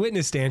takes the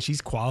witness stand,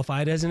 she's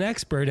qualified as an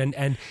expert.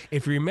 And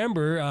if you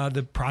remember,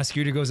 the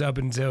prosecutor goes up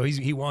and so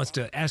he wants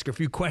to ask her a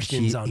few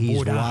questions on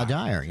he's voir voir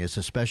dire. It's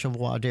a special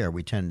voir dire.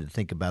 We tend to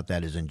think about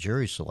that as in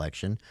jury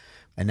selection.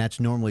 And that's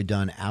normally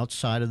done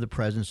outside of the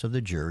presence of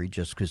the jury,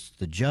 just because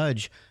the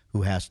judge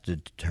who has to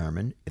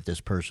determine if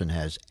this person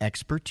has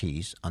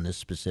expertise on this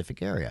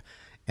specific area.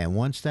 And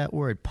once that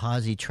word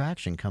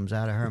positraction comes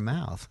out of her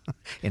mouth,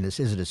 and is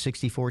it a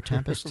 64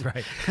 Tempest?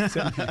 Right.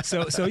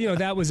 So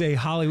that was a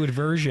Hollywood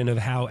version of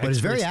how. But it's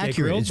very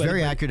accurate. It's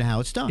very accurate in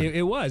how it's done.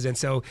 It was, and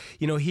so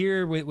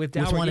here with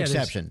Dahlberg, with one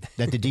exception,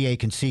 that the DA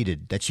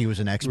conceded that she was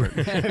an expert.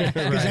 That's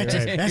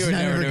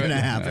never going to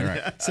happen.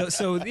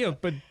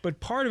 Right. But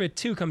part of it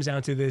too comes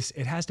down to this.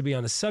 It has to be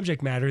on a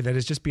subject matter that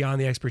is just beyond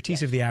the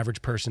expertise of the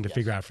average person to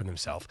figure out for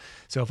themselves.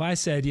 So if I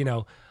said,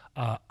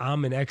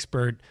 I'm an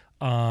expert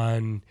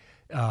on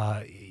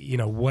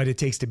what it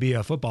takes to be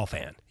a football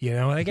fan.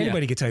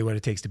 Anybody can tell you what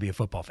it takes to be a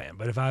football fan.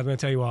 But if I'm going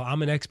to tell you, well,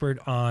 I'm an expert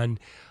on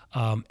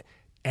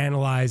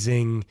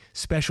analyzing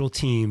special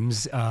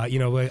teams, I'm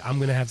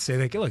going to have to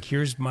say, look,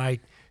 here's my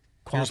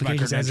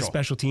qualifications as a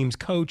special teams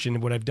coach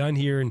and what I've done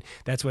here. And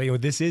that's why,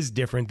 this is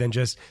different than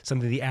just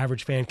something the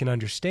average fan can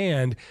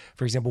understand.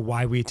 For example,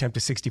 why we attempt a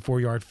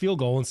 64-yard field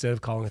goal instead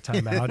of calling a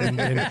timeout and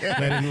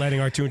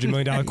letting our $200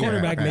 million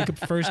quarterback make a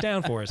first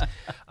down for us.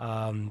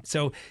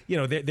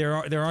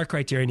 There are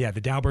criteria. And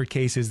the Dahlberg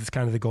case is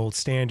kind of the gold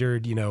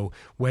standard,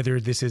 whether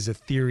this is a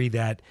theory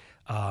that,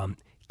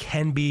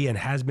 can be and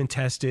has been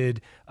tested,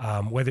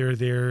 whether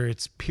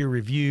it's peer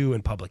review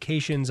and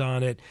publications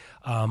on it,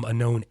 a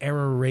known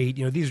error rate.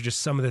 These are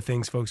just some of the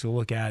things folks will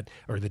look at,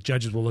 or the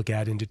judges will look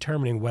at, in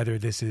determining whether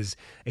this is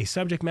a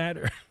subject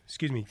matter,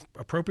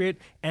 appropriate,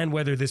 and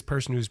whether this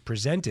person who's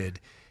presented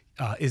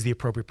is the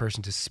appropriate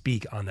person to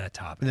speak on that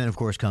topic. And then, of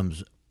course,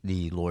 comes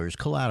the lawyer's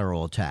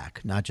collateral attack,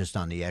 not just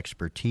on the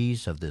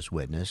expertise of this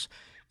witness.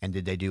 And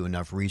did they do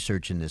enough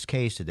research in this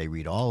case? Did they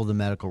read all of the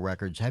medical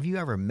records? Have you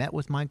ever met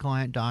with my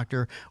client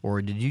doctor,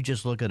 or did you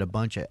just look at a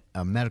bunch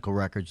of medical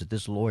records that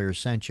this lawyer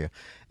sent you?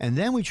 And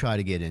then we try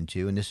to get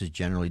into, and this is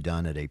generally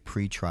done at a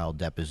pretrial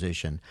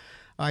deposition.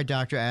 All right,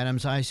 Dr.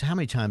 Adams, how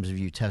many times have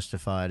you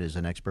testified as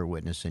an expert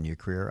witness in your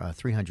career?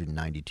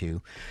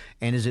 392.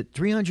 And is it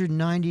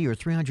 390 or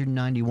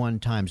 391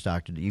 times,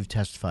 doctor, that you've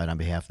testified on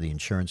behalf of the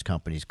insurance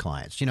company's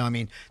clients?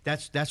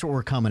 That's what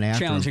we're coming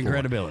after. Challenging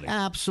credibility.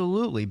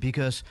 Absolutely,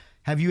 because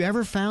have you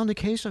ever found a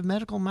case of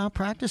medical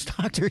malpractice,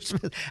 Dr.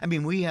 Smith?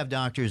 We have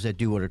doctors that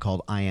do what are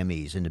called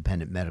IMEs,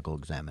 independent medical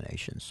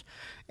examinations.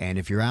 And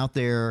if you're out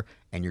there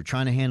and you're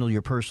trying to handle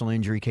your personal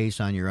injury case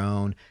on your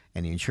own,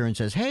 and the insurance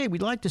says, hey,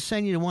 we'd like to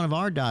send you to one of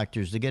our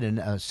doctors to get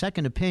a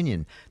second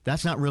opinion,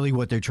 that's not really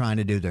what they're trying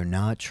to do. They're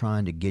not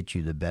trying to get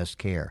you the best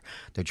care.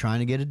 They're trying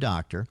to get a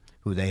doctor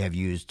who they have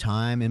used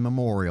time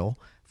immemorial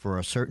for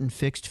a certain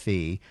fixed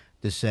fee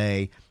to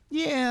say,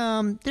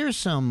 Yeah, there's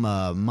some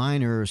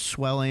minor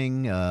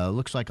swelling.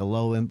 Looks like a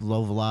low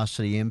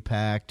velocity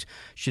impact.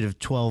 Should have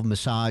 12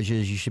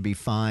 massages. You should be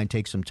fine.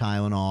 Take some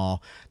Tylenol.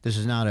 This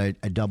is not a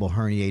double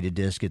herniated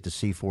disc at the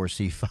C4,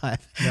 C5.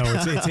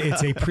 No,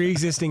 it's a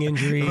pre-existing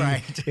injury.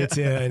 Right. It's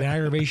an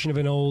aggravation of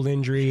an old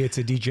injury. It's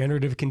a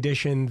degenerative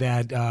condition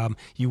that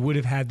you would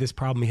have had this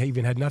problem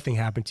even had nothing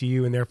happened to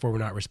you, and therefore we're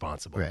not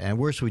responsible. Right. And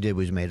worst we did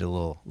was made it a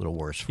little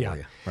worse for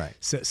you. Right.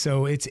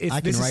 So it's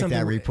I can write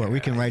that report. We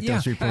can write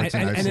those reports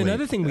in our sleep. And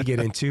another thing we get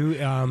into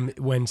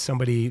when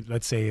somebody,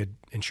 let's say an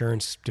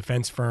insurance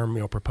defense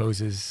firm,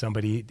 proposes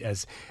somebody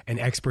as an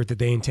expert that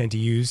they intend to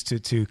use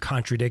to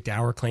contradict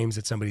our claims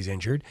that somebody's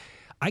injured,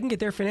 I can get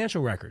their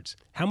financial records.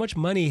 How much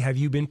money have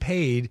you been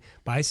paid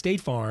by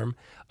State Farm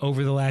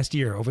over the last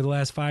year, over the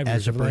last 5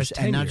 years, over the last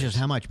 10 and not years? just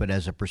how much, but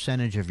as a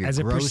percentage of your as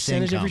gross a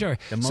percentage income. of your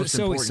The most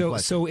important question.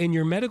 So in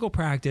your medical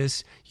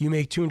practice, you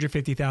make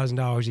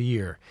 $250,000 a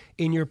year.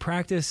 In your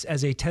practice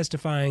as a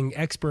testifying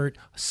expert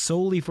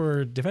solely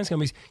for defense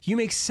companies, you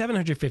make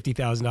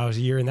 $750,000 a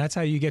year, and that's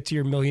how you get to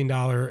your $1 million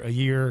a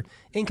year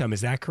income.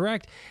 Is that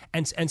correct?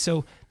 And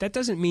so that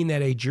doesn't mean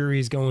that a jury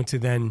is going to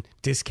then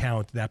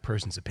discount that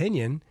person's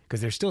opinion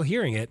because they're still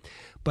hearing it.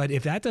 But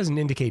if that doesn't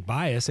indicate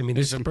bias, I mean,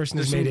 this person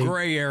has made a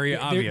gray area,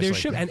 obviously. There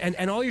should,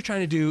 and all you're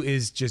trying to do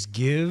is just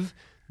give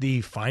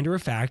the finder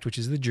of fact, which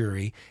is the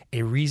jury,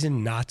 a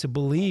reason not to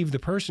believe the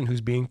person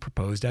who's being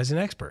proposed as an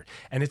expert.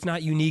 And it's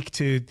not unique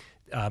to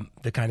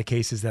the kind of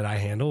cases that I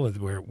handle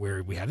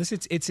where we have this.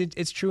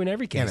 It's true in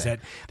every case. Yeah,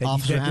 that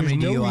Officer, how many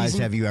DUIs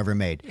have you ever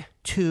made?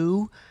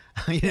 2.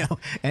 Right.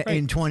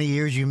 In 20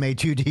 years, you made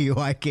 2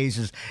 DUI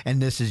cases,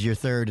 and this is your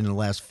 3rd in the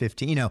last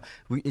 15.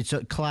 It's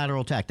a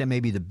collateral attack. That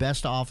may be the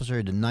best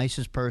officer, the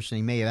nicest person.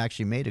 He may have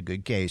actually made a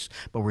good case,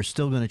 but we're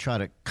still going to try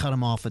to cut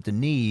him off at the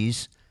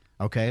knees.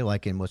 Okay,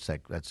 like in what's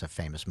that? That's a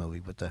famous movie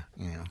with the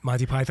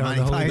Monty Python.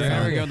 The Holy Grail.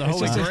 There we go. The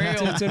Holy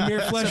Grail. It's a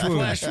mere flesh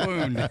wound. Flesh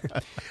wound.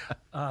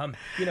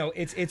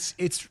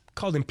 It's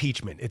called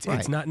impeachment. It's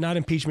Right. not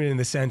impeachment in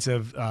the sense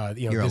of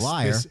You're a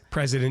liar. this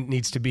president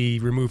needs to be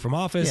removed from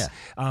office,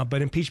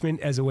 but impeachment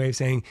as a way of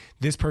saying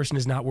this person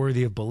is not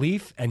worthy of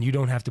belief, and you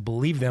don't have to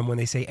believe them when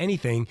they say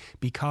anything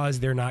because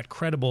they're not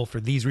credible for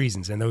these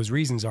reasons, and those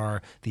reasons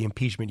are the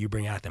impeachment you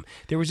bring at them.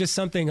 There was just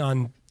something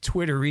on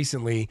Twitter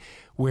recently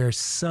where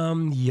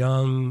some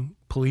young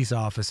police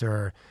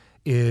officer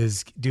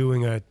is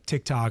doing a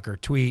TikTok or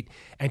tweet,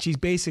 and she's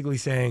basically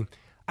saying,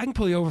 I can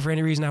pull you over for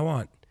any reason I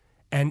want.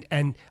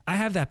 And I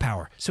have that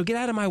power. So get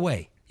out of my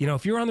way.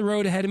 If you're on the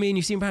road ahead of me and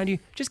you see him behind you,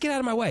 just get out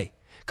of my way.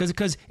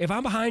 Because if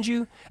I'm behind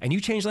you and you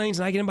change lanes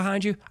and I get in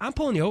behind you, I'm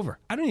pulling you over.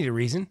 I don't need a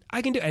reason.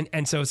 I can do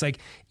and so it's like,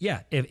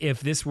 if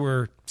this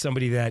were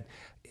somebody that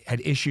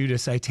had issued a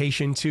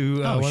citation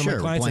to one of my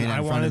clients and I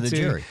wanted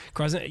to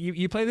cross it,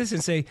 you play this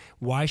and say,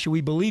 why should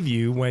we believe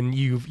you when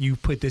you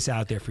put this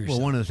out there for yourself?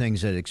 Well, one of the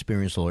things that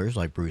experienced lawyers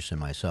like Bruce and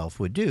myself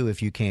would do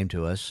if you came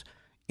to us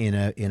in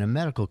a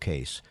medical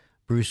case,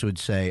 Bruce would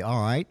say,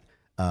 all right,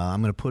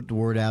 I'm going to put the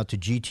word out to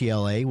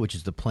GTLA, which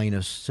is the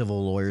Plaintiffs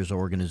Civil Lawyers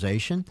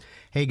Organization.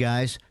 Hey,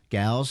 guys,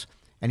 gals,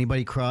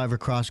 anybody ever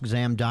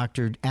cross-examined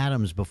Dr.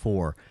 Adams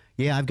before?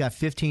 Yeah, I've got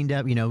 15,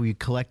 you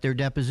collect their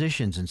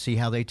depositions and see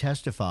how they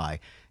testify.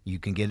 You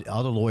can get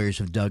other lawyers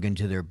who've dug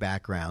into their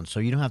background, so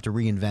you don't have to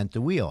reinvent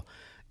the wheel.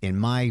 In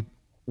my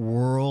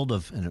world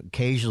and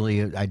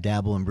occasionally I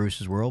dabble in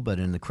Bruce's world, but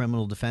in the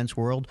criminal defense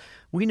world,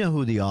 we know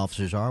who the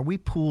officers are. We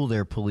pool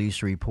their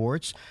police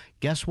reports.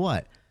 Guess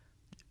what?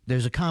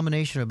 There's a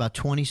combination of about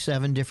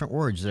 27 different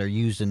words that are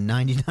used in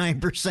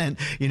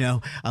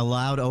 99%, a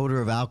loud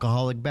odor of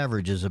alcoholic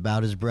beverages,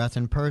 about his breath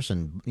in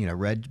person,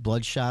 red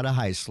bloodshot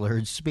eye,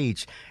 slurred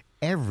speech.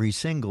 Every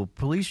single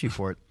police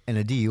report in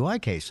a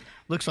DUI case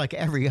looks like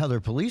every other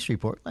police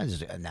report.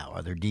 Now,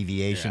 other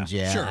deviations,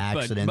 sure,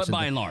 accidents. but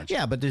by and large.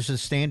 Yeah, but there's a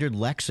standard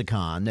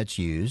lexicon that's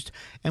used,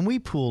 and we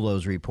pool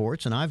those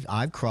reports, and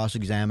I've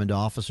cross-examined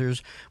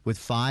officers with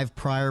 5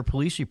 prior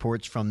police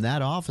reports from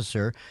that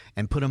officer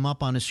and put them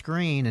up on a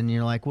screen, and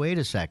you're like, wait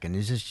a second,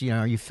 is this,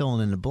 are you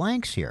filling in the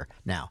blanks here?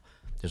 Now,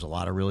 there's a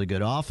lot of really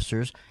good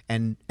officers,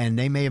 and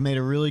they may have made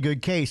a really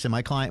good case, and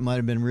my client might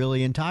have been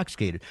really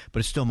intoxicated,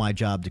 but it's still my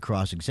job to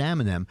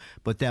cross-examine them.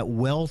 But that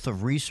wealth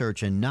of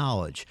research and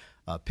knowledge,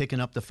 picking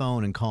up the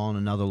phone and calling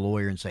another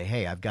lawyer and say,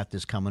 hey, I've got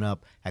this coming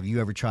up. Have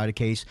you ever tried a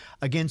case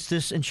against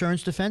this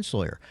insurance defense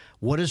lawyer?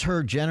 What is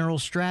her general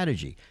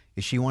strategy?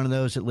 Is she one of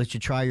those that lets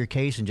you try your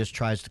case and just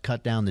tries to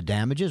cut down the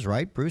damages,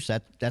 right, Bruce?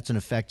 That's an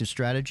effective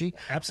strategy?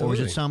 Absolutely.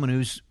 Or is it someone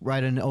who's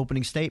writing an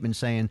opening statement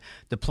saying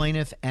the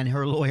plaintiff and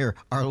her lawyer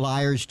are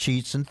liars,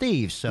 cheats, and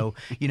thieves? So,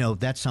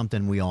 that's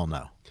something we all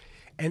know.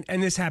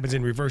 And this happens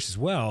in reverse as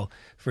well.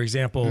 For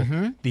example,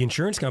 the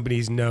insurance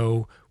companies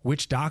know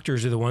which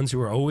doctors are the ones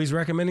who are always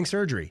recommending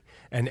surgery.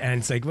 And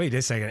it's like, wait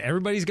a second,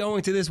 everybody's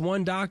going to this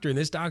one doctor, and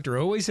this doctor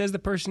always says the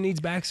person needs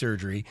back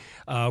surgery,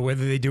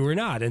 whether they do or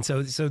not. And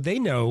so they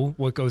know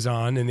what goes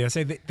on, and they'll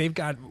say they've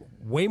got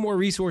way more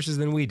resources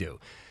than we do.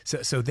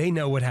 So they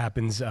know what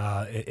happens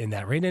in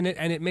that rate, and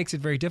it makes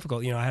it very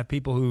difficult. I have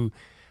people who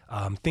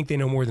think they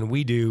know more than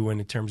we do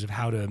in terms of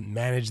how to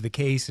manage the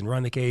case and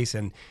run the case.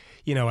 And,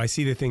 I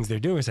see the things they're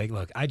doing. It's like,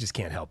 look, I just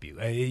can't help you.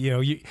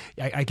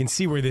 I can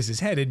see where this is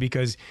headed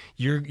because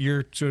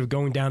you're sort of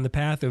going down the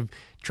path of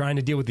trying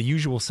to deal with the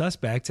usual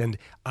suspects. And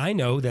I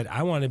know that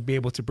I want to be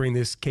able to bring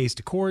this case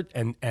to court.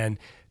 And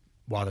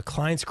while the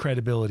client's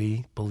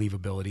credibility,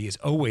 believability is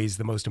always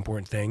the most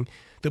important thing,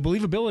 the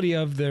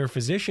believability of their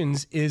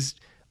physicians is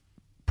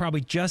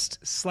probably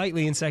just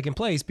slightly in second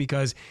place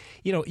because,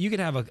 you could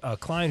have a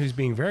client who's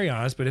being very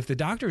honest, but if the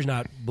doctor's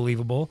not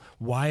believable,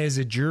 why is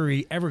a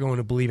jury ever going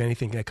to believe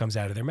anything that comes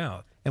out of their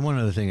mouth? And one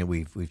other thing that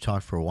we've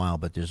talked for a while,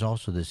 but there's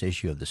also this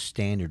issue of the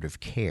standard of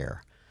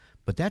care.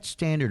 But that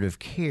standard of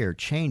care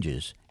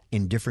changes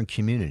in different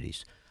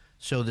communities.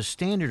 So the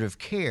standard of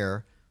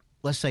care,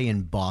 let's say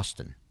in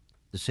Boston,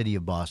 the city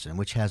of Boston,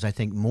 which has, I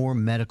think, more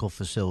medical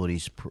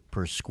facilities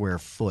per square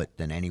foot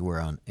than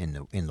anywhere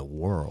in the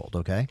world,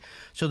 okay?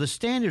 So the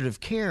standard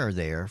of care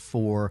there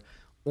for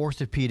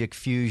orthopedic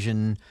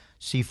fusion,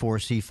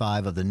 C4,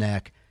 C5 of the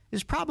neck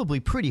is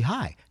probably pretty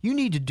high. You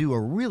need to do a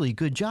really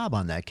good job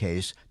on that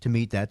case to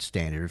meet that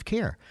standard of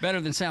care. Better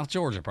than South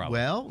Georgia, probably.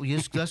 Well,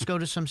 let's go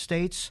to some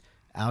states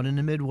out in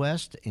the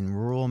Midwest, in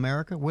rural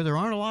America, where there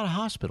aren't a lot of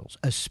hospitals,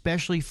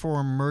 especially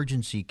for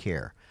emergency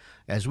care.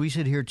 As we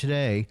sit here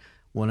today,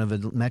 one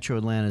of Metro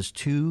Atlanta's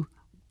two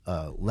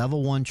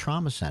level 1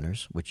 trauma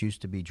centers, which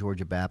used to be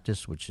Georgia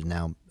Baptist, which is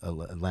now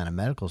Atlanta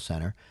Medical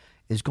Center,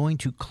 is going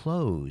to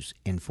close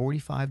in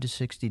 45 to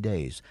 60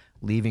 days,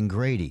 leaving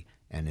Grady.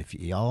 And if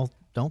y'all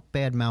don't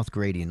badmouth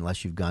Grady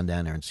unless you've gone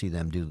down there and see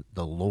them do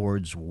the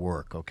Lord's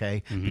work,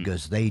 okay? Mm-hmm.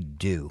 Because they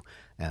do.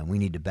 And we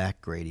need to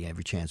back Grady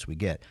every chance we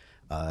get.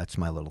 That's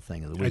my little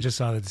thing of the week. I just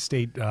saw that the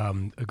state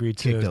agreed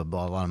to kicked a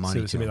lot of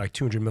money to like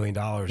 $200 million.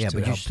 Yeah,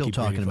 but you're still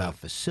talking about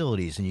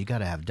facilities, and you got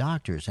to have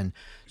doctors, and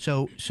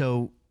so.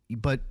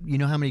 But you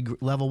know how many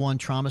level 1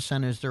 trauma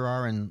centers there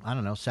are in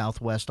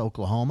Southwest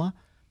Oklahoma?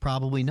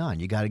 Probably none.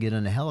 You got to get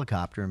in a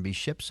helicopter and be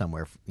shipped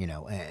somewhere,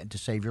 to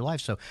save your life.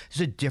 So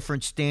there's a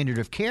different standard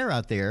of care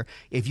out there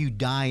if you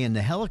die in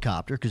the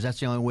helicopter, because that's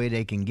the only way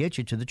they can get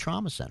you to the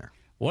trauma center.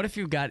 What if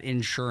you got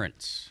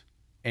insurance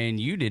and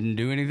you didn't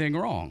do anything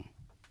wrong?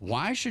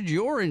 Why should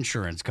your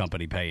insurance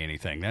company pay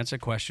anything? That's a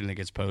question that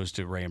gets posed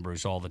to Ray and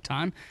Bruce all the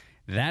time.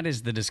 That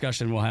is the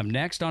discussion we'll have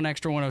next on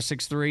Extra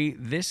 106.3.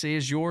 This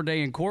is Your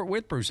Day in Court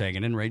with Bruce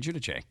Hagan and Ray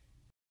Giudice.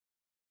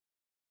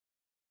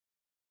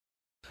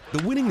 The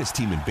winningest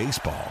team in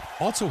baseball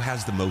also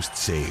has the most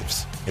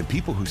saves, and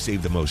people who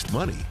save the most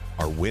money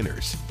are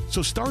winners.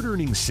 So start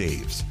earning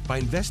saves by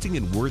investing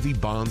in worthy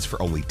bonds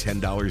for only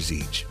 $10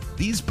 each.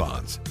 These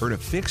bonds earn a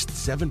fixed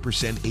 7%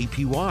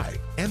 APY,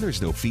 and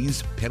there's no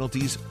fees,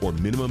 penalties, or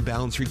minimum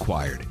balance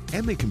required,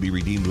 and they can be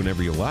redeemed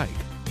whenever you like.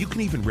 You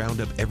can even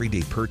round up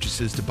everyday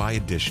purchases to buy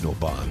additional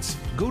bonds.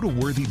 Go to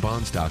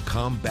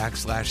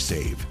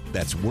worthybonds.com/save.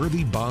 That's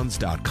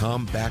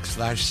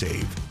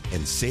worthybonds.com/save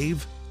and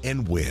save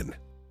and win.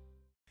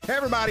 Hey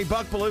everybody,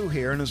 Buck Bellew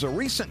here, and as a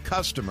recent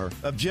customer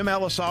of Jim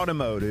Ellis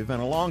Automotive and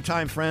a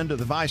longtime friend of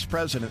the Vice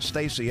President,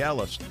 Stacey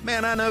Ellis,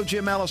 man, I know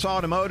Jim Ellis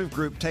Automotive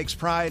Group takes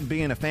pride in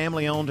being a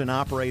family-owned and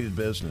operated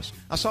business.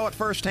 I saw it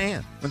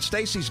firsthand. When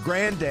Stacey's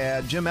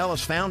granddad, Jim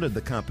Ellis, founded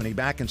the company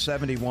back in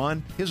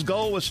 '71, his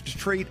goal was to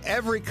treat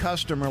every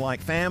customer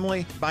like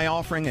family by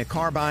offering a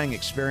car buying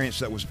experience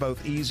that was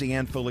both easy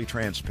and fully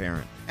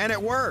transparent. And it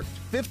worked.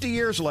 50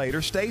 years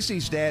later,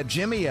 Stacey's dad,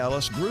 Jimmy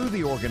Ellis, grew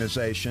the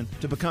organization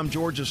to become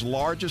Georgia's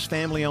largest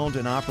family-owned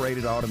and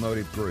operated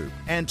automotive group.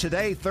 And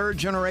today,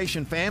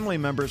 third-generation family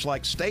members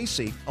like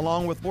Stacey,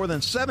 along with more than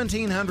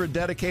 1,700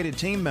 dedicated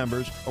team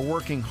members, are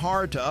working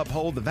hard to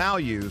uphold the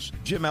values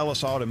Jim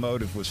Ellis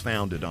Automotive was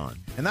founded on.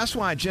 And that's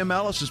why Jim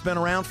Ellis has been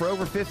around for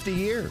over 50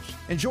 years.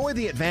 Enjoy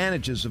the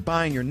advantages of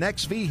buying your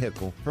next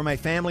vehicle from a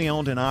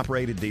family-owned and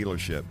operated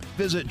dealership.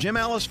 Visit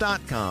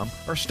JimEllis.com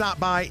or stop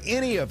by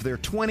any of their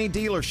 20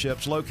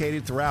 dealerships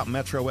located throughout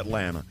Metro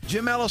Atlanta.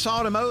 Jim Ellis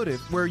Automotive,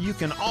 where you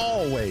can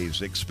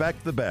always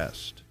expect the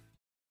best.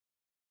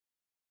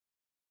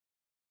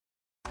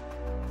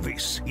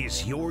 This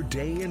is Your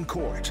Day in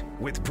Court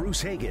with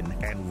Bruce Hagan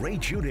and Ray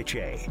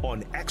Giudice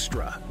on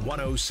Extra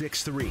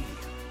 106.3.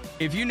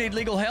 If you need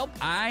legal help,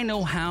 I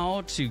know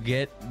how to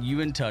get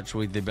you in touch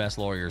with the best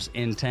lawyers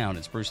in town.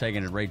 It's Bruce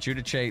Hagan and Ray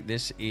Giudice.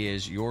 This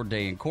is Your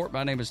Day in Court.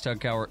 My name is Tug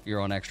Cowart. You're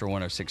on Extra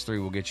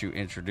 106.3. We'll get you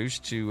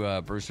introduced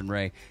to Bruce and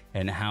Ray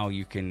and how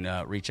you can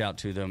reach out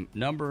to them.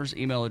 Numbers,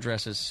 email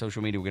addresses,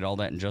 social media. We'll get all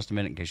that in just a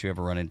minute in case you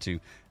ever run into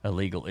a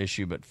legal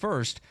issue. But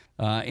first,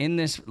 in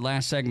this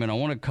last segment, I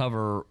want to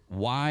cover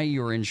why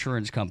your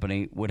insurance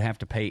company would have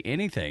to pay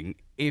anything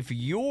if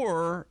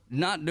you're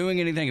not doing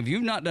anything, if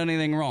you've not done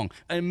anything wrong,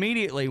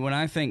 immediately when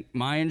I think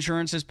my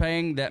insurance is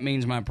paying, that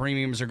means my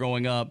premiums are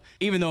going up,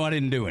 even though I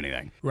didn't do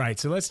anything. Right.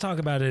 So let's talk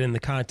about it in the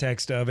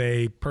context of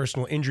a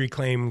personal injury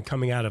claim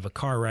coming out of a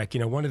car wreck.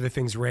 One of the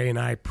things Ray and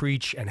I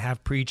preach and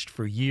have preached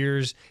for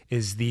years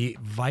is the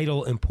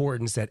vital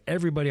importance that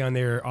everybody on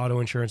their auto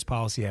insurance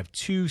policy have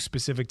two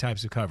specific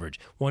types of coverage.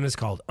 One is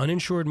called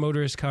uninsured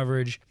motorist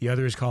coverage. The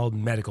other is called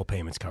medical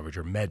payments coverage,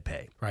 or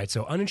MedPay. Right.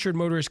 So uninsured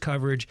motorist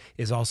coverage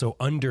is also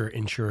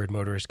underinsured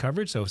motorist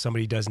coverage. So if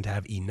somebody doesn't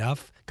have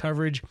enough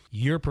coverage,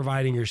 you're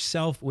providing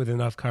yourself with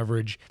enough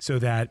coverage so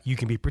that you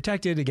can be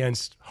protected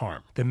against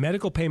harm. The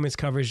medical payments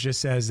coverage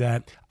just says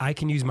that I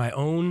can use my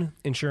own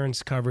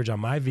insurance coverage on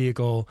my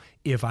vehicle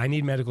if I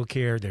need medical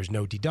care. There's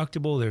no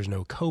deductible, there's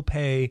no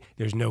copay,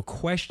 there's no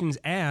questions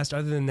asked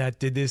other than that,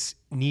 did this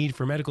need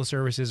for medical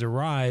services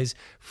arise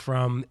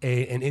from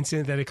an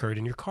incident that occurred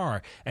in your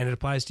car? And it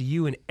applies to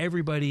you and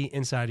everybody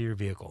inside of your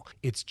vehicle.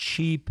 It's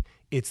cheap.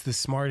 It's the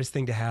smartest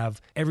thing to have.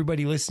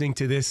 Everybody listening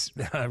to this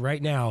right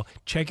now,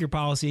 check your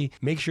policy.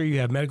 Make sure you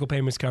have medical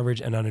payments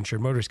coverage and uninsured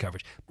motorist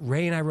coverage.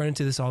 Ray and I run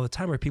into this all the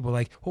time where people are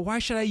like, well, why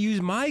should I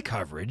use my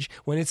coverage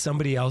when it's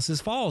somebody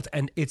else's fault?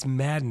 And it's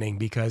maddening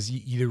because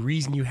the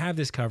reason you have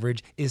this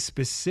coverage is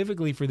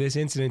specifically for this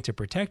incident to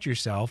protect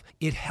yourself.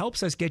 It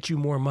helps us get you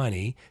more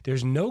money.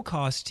 There's no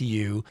cost to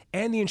you.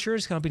 And the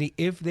insurance company,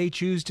 if they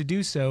choose to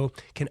do so,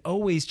 can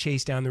always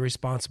chase down the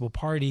responsible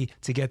party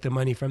to get the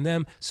money from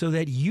them so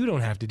that you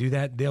don't have to do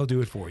that. They'll do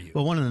it for you.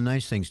 Well, one of the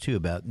nice things, too,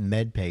 about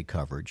MedPay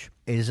coverage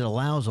is it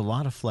allows a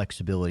lot of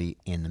flexibility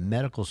in the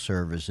medical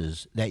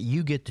services that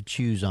you get to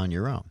choose on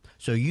your own.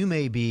 So you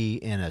may be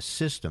in a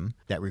system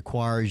that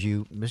requires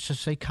you, let's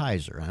just say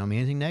Kaiser. I don't mean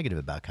anything negative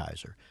about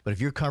Kaiser. But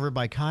if you're covered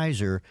by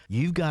Kaiser,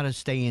 you've got to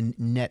stay in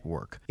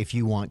network if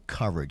you want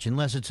coverage,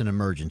 unless it's an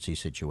emergency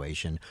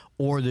situation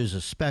or there's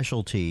a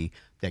specialty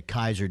that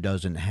Kaiser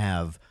doesn't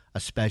have a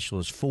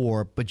specialist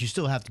for, but you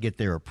still have to get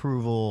their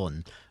approval.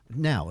 And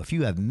now, if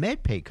you have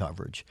MedPay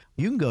coverage,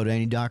 you can go to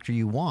any doctor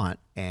you want,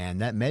 and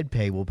that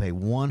MedPay will pay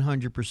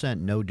 100%,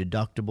 no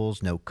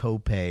deductibles, no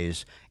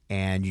copays,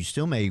 and you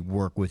still may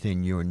work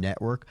within your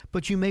network,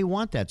 but you may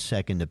want that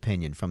second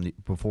opinion from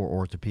before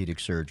orthopedic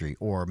surgery,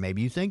 or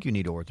maybe you think you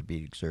need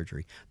orthopedic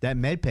surgery. That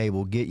MedPay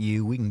will get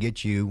you, we can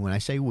get you, when I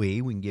say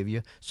we can give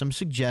you some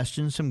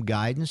suggestions, some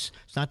guidance.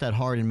 It's not that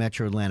hard in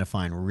Metro Atlanta to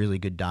find really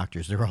good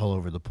doctors. They're all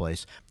over the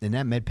place. And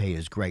that MedPay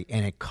is great,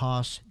 and it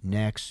costs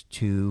next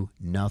to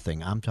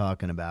nothing. I'm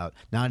talking about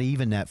not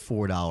even that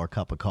 $4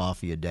 cup of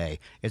coffee a day.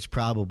 It's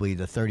probably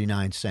the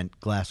 39-cent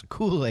glass of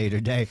Kool-Aid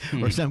a day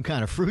or some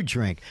kind of fruit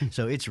drink.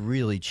 So it's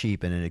really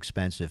cheap and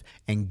inexpensive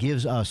and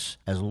gives us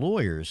as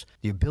lawyers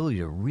the ability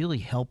to really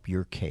help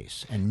your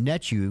case and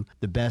net you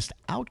the best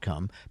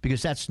outcome,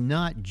 because that's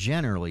not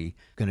generally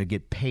going to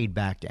get paid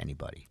back to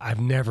anybody. I've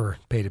never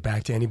paid it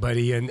back to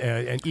anybody,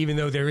 and even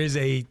though there is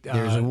a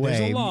there's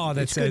a law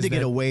that it's says good to get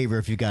that, a waiver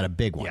if you got a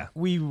big one. Yeah,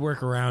 we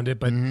work around it,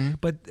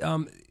 but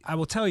I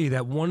will tell you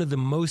that one of the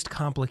most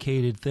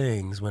complicated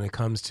things when it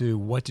comes to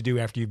what to do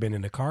after you've been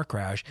in a car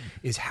crash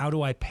is how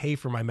do I pay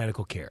for my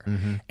medical care?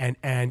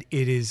 And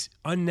it is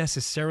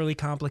unnecessarily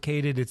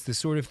complicated. It's the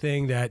sort of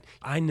thing that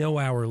I know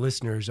our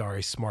listeners are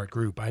a smart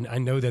group. I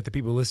know that the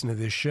people who listen to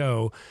this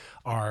show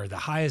are the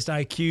highest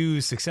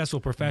IQ, successful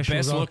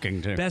professionals. Best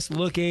looking, too. Best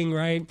looking,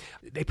 right?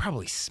 They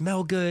probably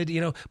smell good,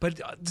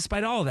 but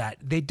despite all that,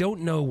 they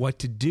don't know what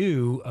to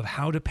do of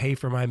how to pay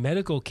for my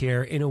medical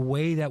care in a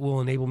way that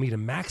will enable me to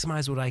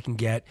maximize what I can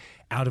get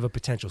out of a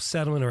potential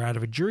settlement or out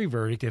of a jury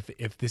verdict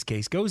if this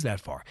case goes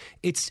that far.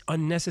 It's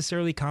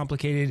unnecessarily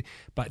complicated,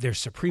 but there's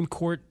Supreme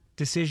Court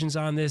decisions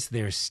on this.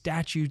 There's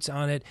statutes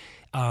on it.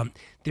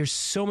 There's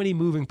so many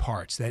moving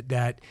parts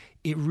that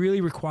it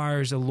really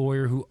requires a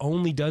lawyer who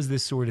only does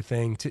this sort of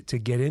thing to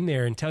get in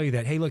there and tell you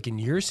that, hey, look, in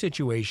your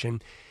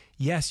situation,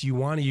 yes, you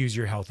want to use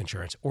your health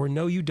insurance, or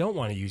no, you don't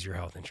want to use your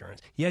health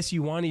insurance. Yes,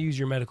 you want to use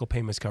your medical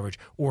payments coverage,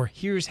 or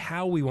here's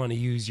how we want to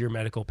use your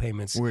medical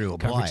payments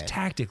coverage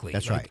tactically.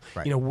 That's right.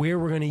 Where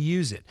we're going to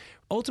use it.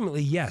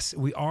 Ultimately, yes,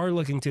 we are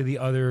looking to the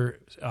other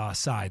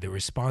side, the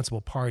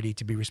responsible party,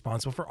 to be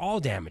responsible for all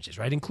damages,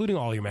 right, including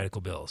all your medical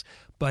bills.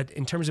 But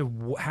in terms of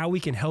how we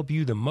can help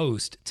you the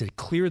most to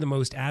clear the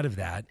most out of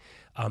that,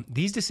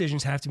 these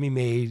decisions have to be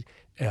made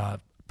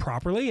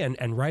properly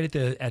and right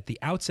at the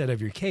outset of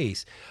your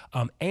case.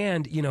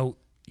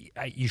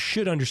 You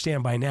should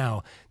understand by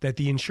now that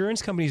the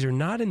insurance companies are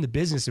not in the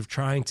business of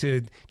trying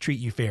to treat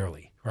you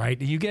fairly.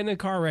 Right? You get in a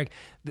car wreck,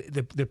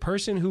 the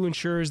person who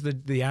insures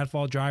the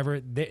at-fault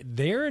driver,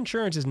 their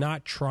insurance is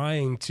not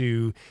trying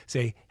to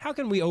say, how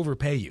can we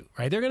overpay you?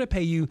 Right? They're going to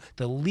pay you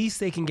the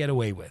least they can get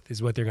away with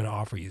is what they're going to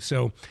offer you.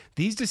 So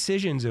these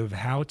decisions of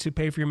how to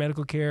pay for your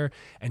medical care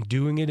and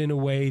doing it in a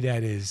way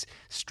that is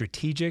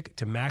strategic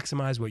to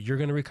maximize what you're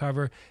going to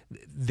recover,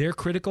 they're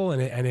critical,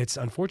 and it's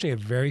unfortunately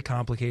a very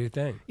complicated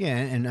thing. Yeah,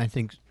 and I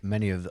think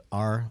many of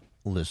our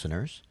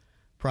listeners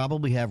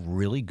probably have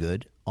really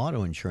good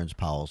auto insurance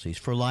policies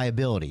for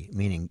liability,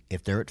 meaning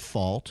if they're at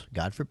fault,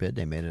 God forbid,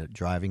 they made a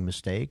driving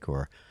mistake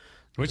or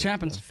Which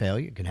happens.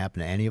 Failure. It can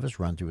happen to any of us.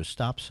 Run through a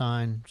stop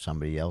sign.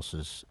 Somebody else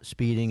is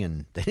speeding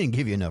and they didn't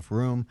give you enough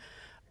room.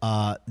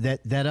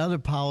 That other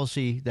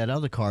policy, that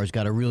other car's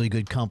got a really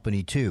good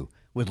company too,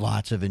 with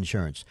lots of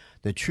insurance.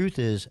 The truth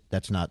is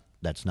that's not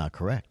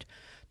correct.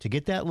 To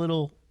get that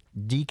little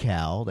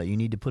decal that you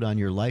need to put on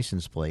your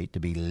license plate to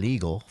be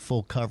legal,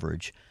 full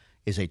coverage,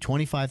 is a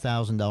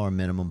 $25,000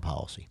 minimum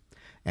policy.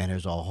 And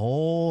there's a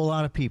whole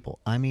lot of people,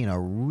 I mean a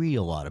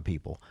real lot of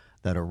people,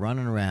 that are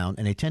running around,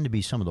 and they tend to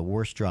be some of the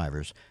worst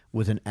drivers,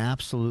 with an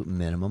absolute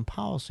minimum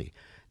policy.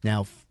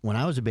 Now, when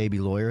I was a baby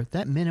lawyer,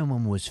 that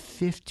minimum was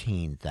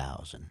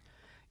 $15,000.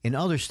 In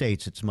other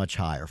states, it's much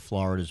higher.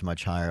 Florida's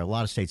much higher. A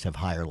lot of states have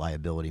higher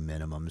liability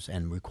minimums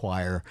and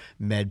require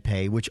med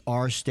pay, which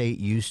our state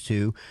used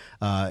to.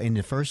 In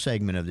the first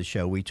segment of the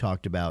show, we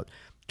talked about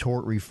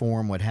tort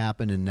reform, what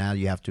happened, and now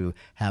you have to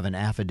have an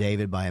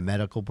affidavit by a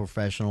medical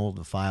professional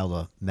to file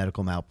a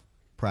medical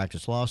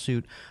malpractice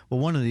lawsuit. Well,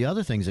 one of the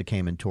other things that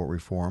came in tort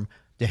reform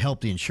to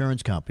help the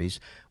insurance companies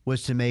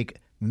was to make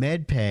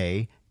med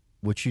pay,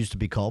 which used to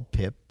be called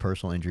PIP,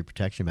 personal injury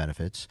protection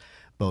benefits,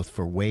 both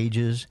for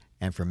wages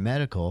and for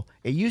medical.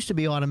 It used to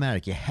be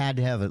automatic. You had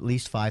to have at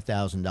least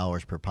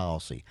 $5,000 per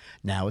policy.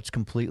 Now it's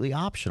completely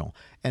optional.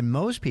 And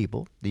most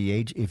people,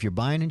 if you're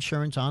buying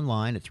insurance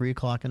online at 3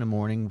 o'clock in the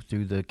morning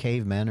through the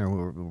cavemen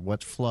or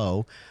what's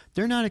Flow,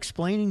 they're not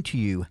explaining to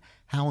you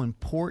how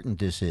important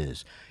this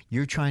is.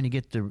 You're trying to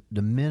get the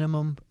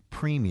minimum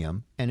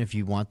premium, and if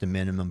you want the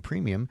minimum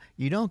premium,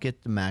 you don't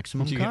get the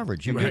maximum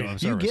coverage. You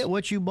get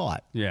what you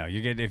bought. Yeah,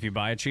 you get, if you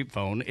buy a cheap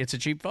phone, it's a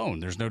cheap phone.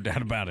 There's no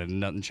doubt about it,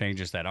 and nothing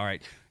changes that. All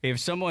right, if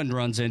someone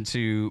runs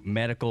into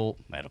medical,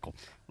 what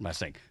am I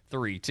saying?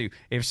 3, 2.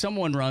 If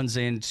someone runs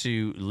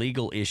into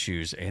legal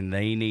issues and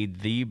they need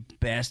the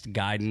best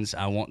guidance,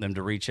 I want them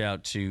to reach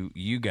out to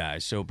you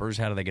guys. So, Bruce,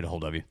 how do they get a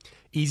hold of you?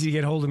 Easy to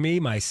get hold of me.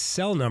 My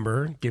cell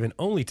number, given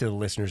only to the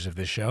listeners of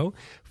this show,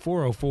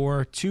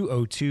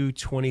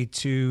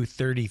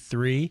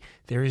 404-202-2233.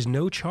 There is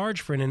no charge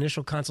for an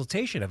initial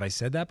consultation. Have I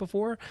said that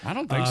before? I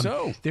don't think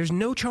so. There's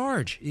no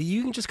charge.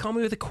 You can just call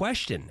me with a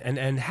question,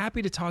 and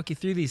happy to talk you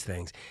through these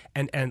things.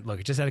 And look,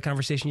 I just had a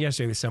conversation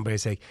yesterday with somebody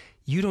saying,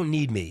 you don't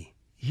need me.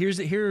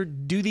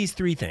 Do these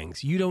 3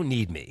 things. You don't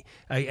need me.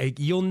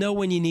 You'll know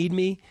when you need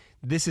me.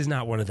 This is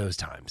not one of those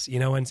times,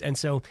 and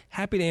so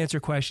happy to answer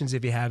questions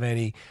if you have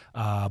any,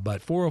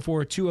 but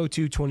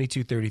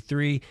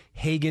 404-202-2233,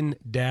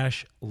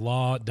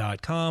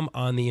 Hagen-law.com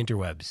on the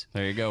interwebs.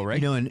 There you go,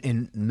 right?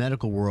 In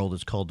medical world,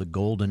 it's called the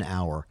golden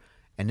hour,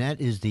 and that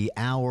is the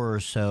hour or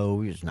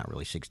so, it's not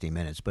really 60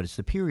 minutes, but it's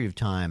the period of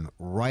time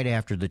right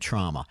after the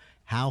trauma.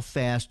 How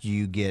fast do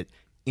you get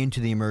into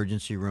the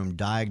emergency room,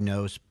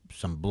 diagnosed,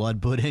 some blood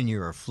put in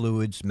you or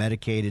fluids,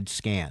 medicated,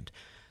 scanned?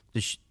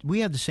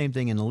 We have the same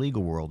thing in the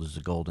legal world as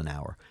the golden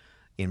hour.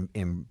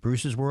 In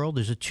Bruce's world,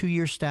 there's a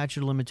 2-year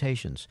statute of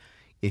limitations.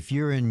 If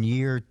you're in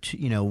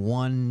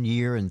 1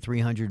 year and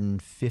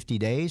 350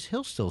 days,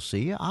 he'll still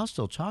see you. I'll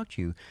still talk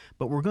to you.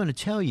 But we're going to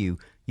tell you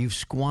you've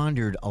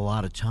squandered a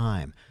lot of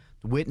time.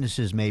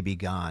 Witnesses may be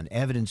gone.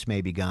 Evidence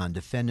may be gone.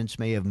 Defendants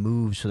may have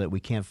moved so that we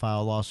can't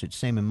file a lawsuit.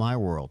 Same in my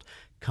world.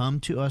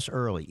 Come to us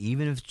early,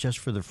 even if it's just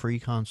for the free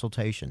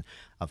consultation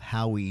of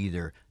how we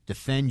either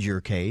defend your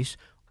case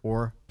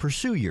or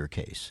pursue your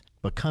case.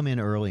 But come in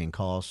early and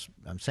call us.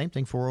 Same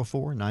thing,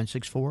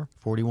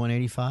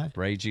 404-964-4185.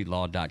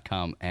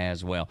 RayGLaw.com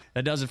as well.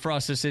 That does it for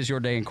us. This is Your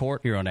Day in Court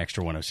here on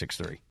Extra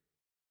 106.3.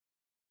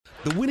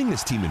 The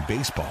winningest team in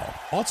baseball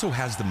also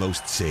has the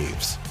most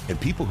saves, and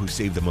people who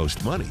save the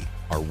most money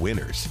are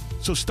winners.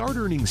 So start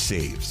earning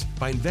saves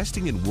by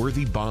investing in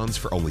worthy bonds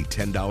for only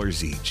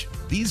 $10 each.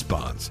 These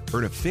bonds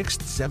earn a fixed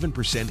 7%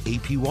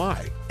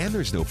 APY, and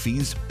there's no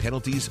fees,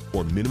 penalties,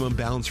 or minimum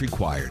balance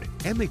required,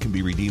 and they can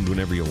be redeemed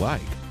whenever you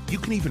like. You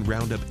can even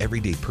round up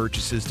everyday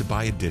purchases to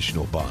buy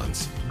additional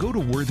bonds. Go to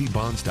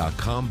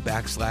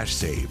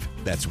worthybonds.com/save.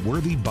 That's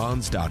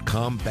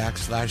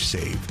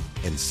worthybonds.com/save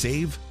and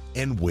save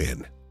and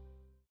win.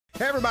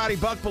 Hey everybody,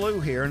 Buck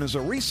Bellew here, and as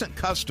a recent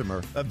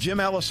customer of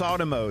Jim Ellis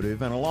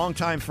Automotive and a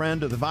longtime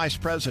friend of the Vice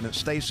President,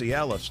 Stacey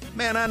Ellis,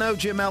 man, I know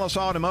Jim Ellis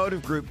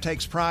Automotive Group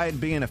takes pride in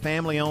being a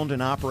family-owned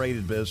and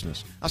operated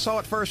business. I saw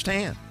it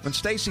firsthand. When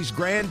Stacey's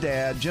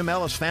granddad, Jim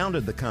Ellis,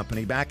 founded the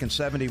company back in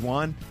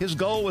 '71, his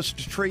goal was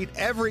to treat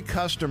every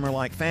customer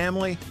like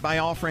family by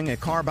offering a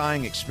car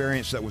buying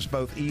experience that was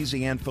both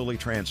easy and fully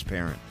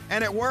transparent.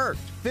 And it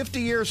worked.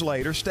 50 years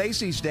later,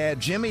 Stacey's dad,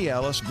 Jimmy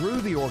Ellis,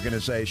 grew the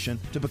organization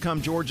to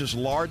become Georgia's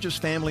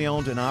largest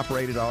family-owned and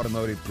operated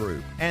automotive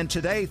group. And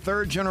today,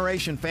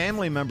 third-generation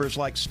family members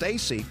like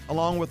Stacey,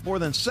 along with more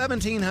than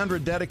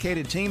 1,700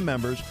 dedicated team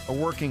members, are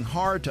working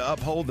hard to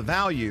uphold the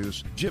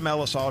values Jim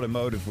Ellis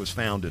Automotive was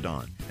founded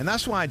on. And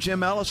that's why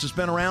Jim Ellis has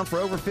been around for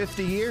over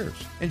 50 years.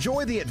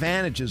 Enjoy the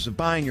advantages of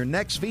buying your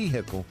next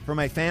vehicle from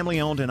a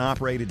family-owned and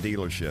operated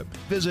dealership.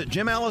 Visit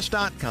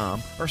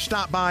JimEllis.com or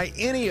stop by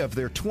any of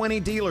their 20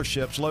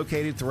 dealerships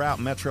located throughout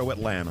Metro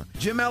Atlanta.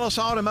 Jim Ellis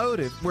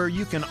Automotive, where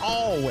you can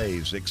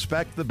always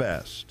expect the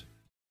best.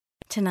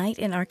 Tonight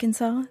in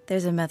Arkansas,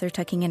 there's a mother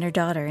tucking in her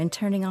daughter and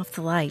turning off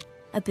the light.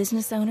 A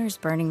business owner is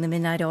burning the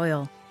midnight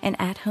oil. An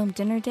at-home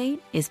dinner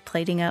date is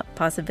plating up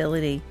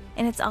possibility.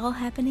 And it's all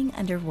happening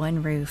under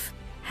one roof.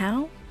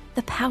 How?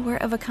 The power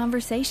of a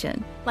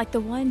conversation, like the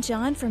one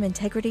John from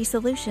Integrity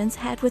Solutions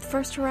had with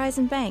First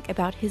Horizon Bank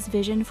about his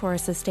vision for a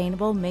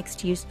sustainable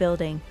mixed-use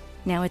building.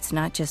 Now it's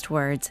not just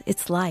words,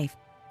 it's life.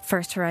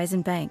 First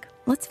Horizon Bank.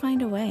 Let's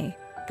find a way.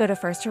 Go to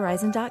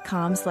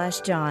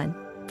firsthorizon.com/John.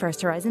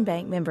 First Horizon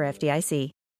Bank, member FDIC.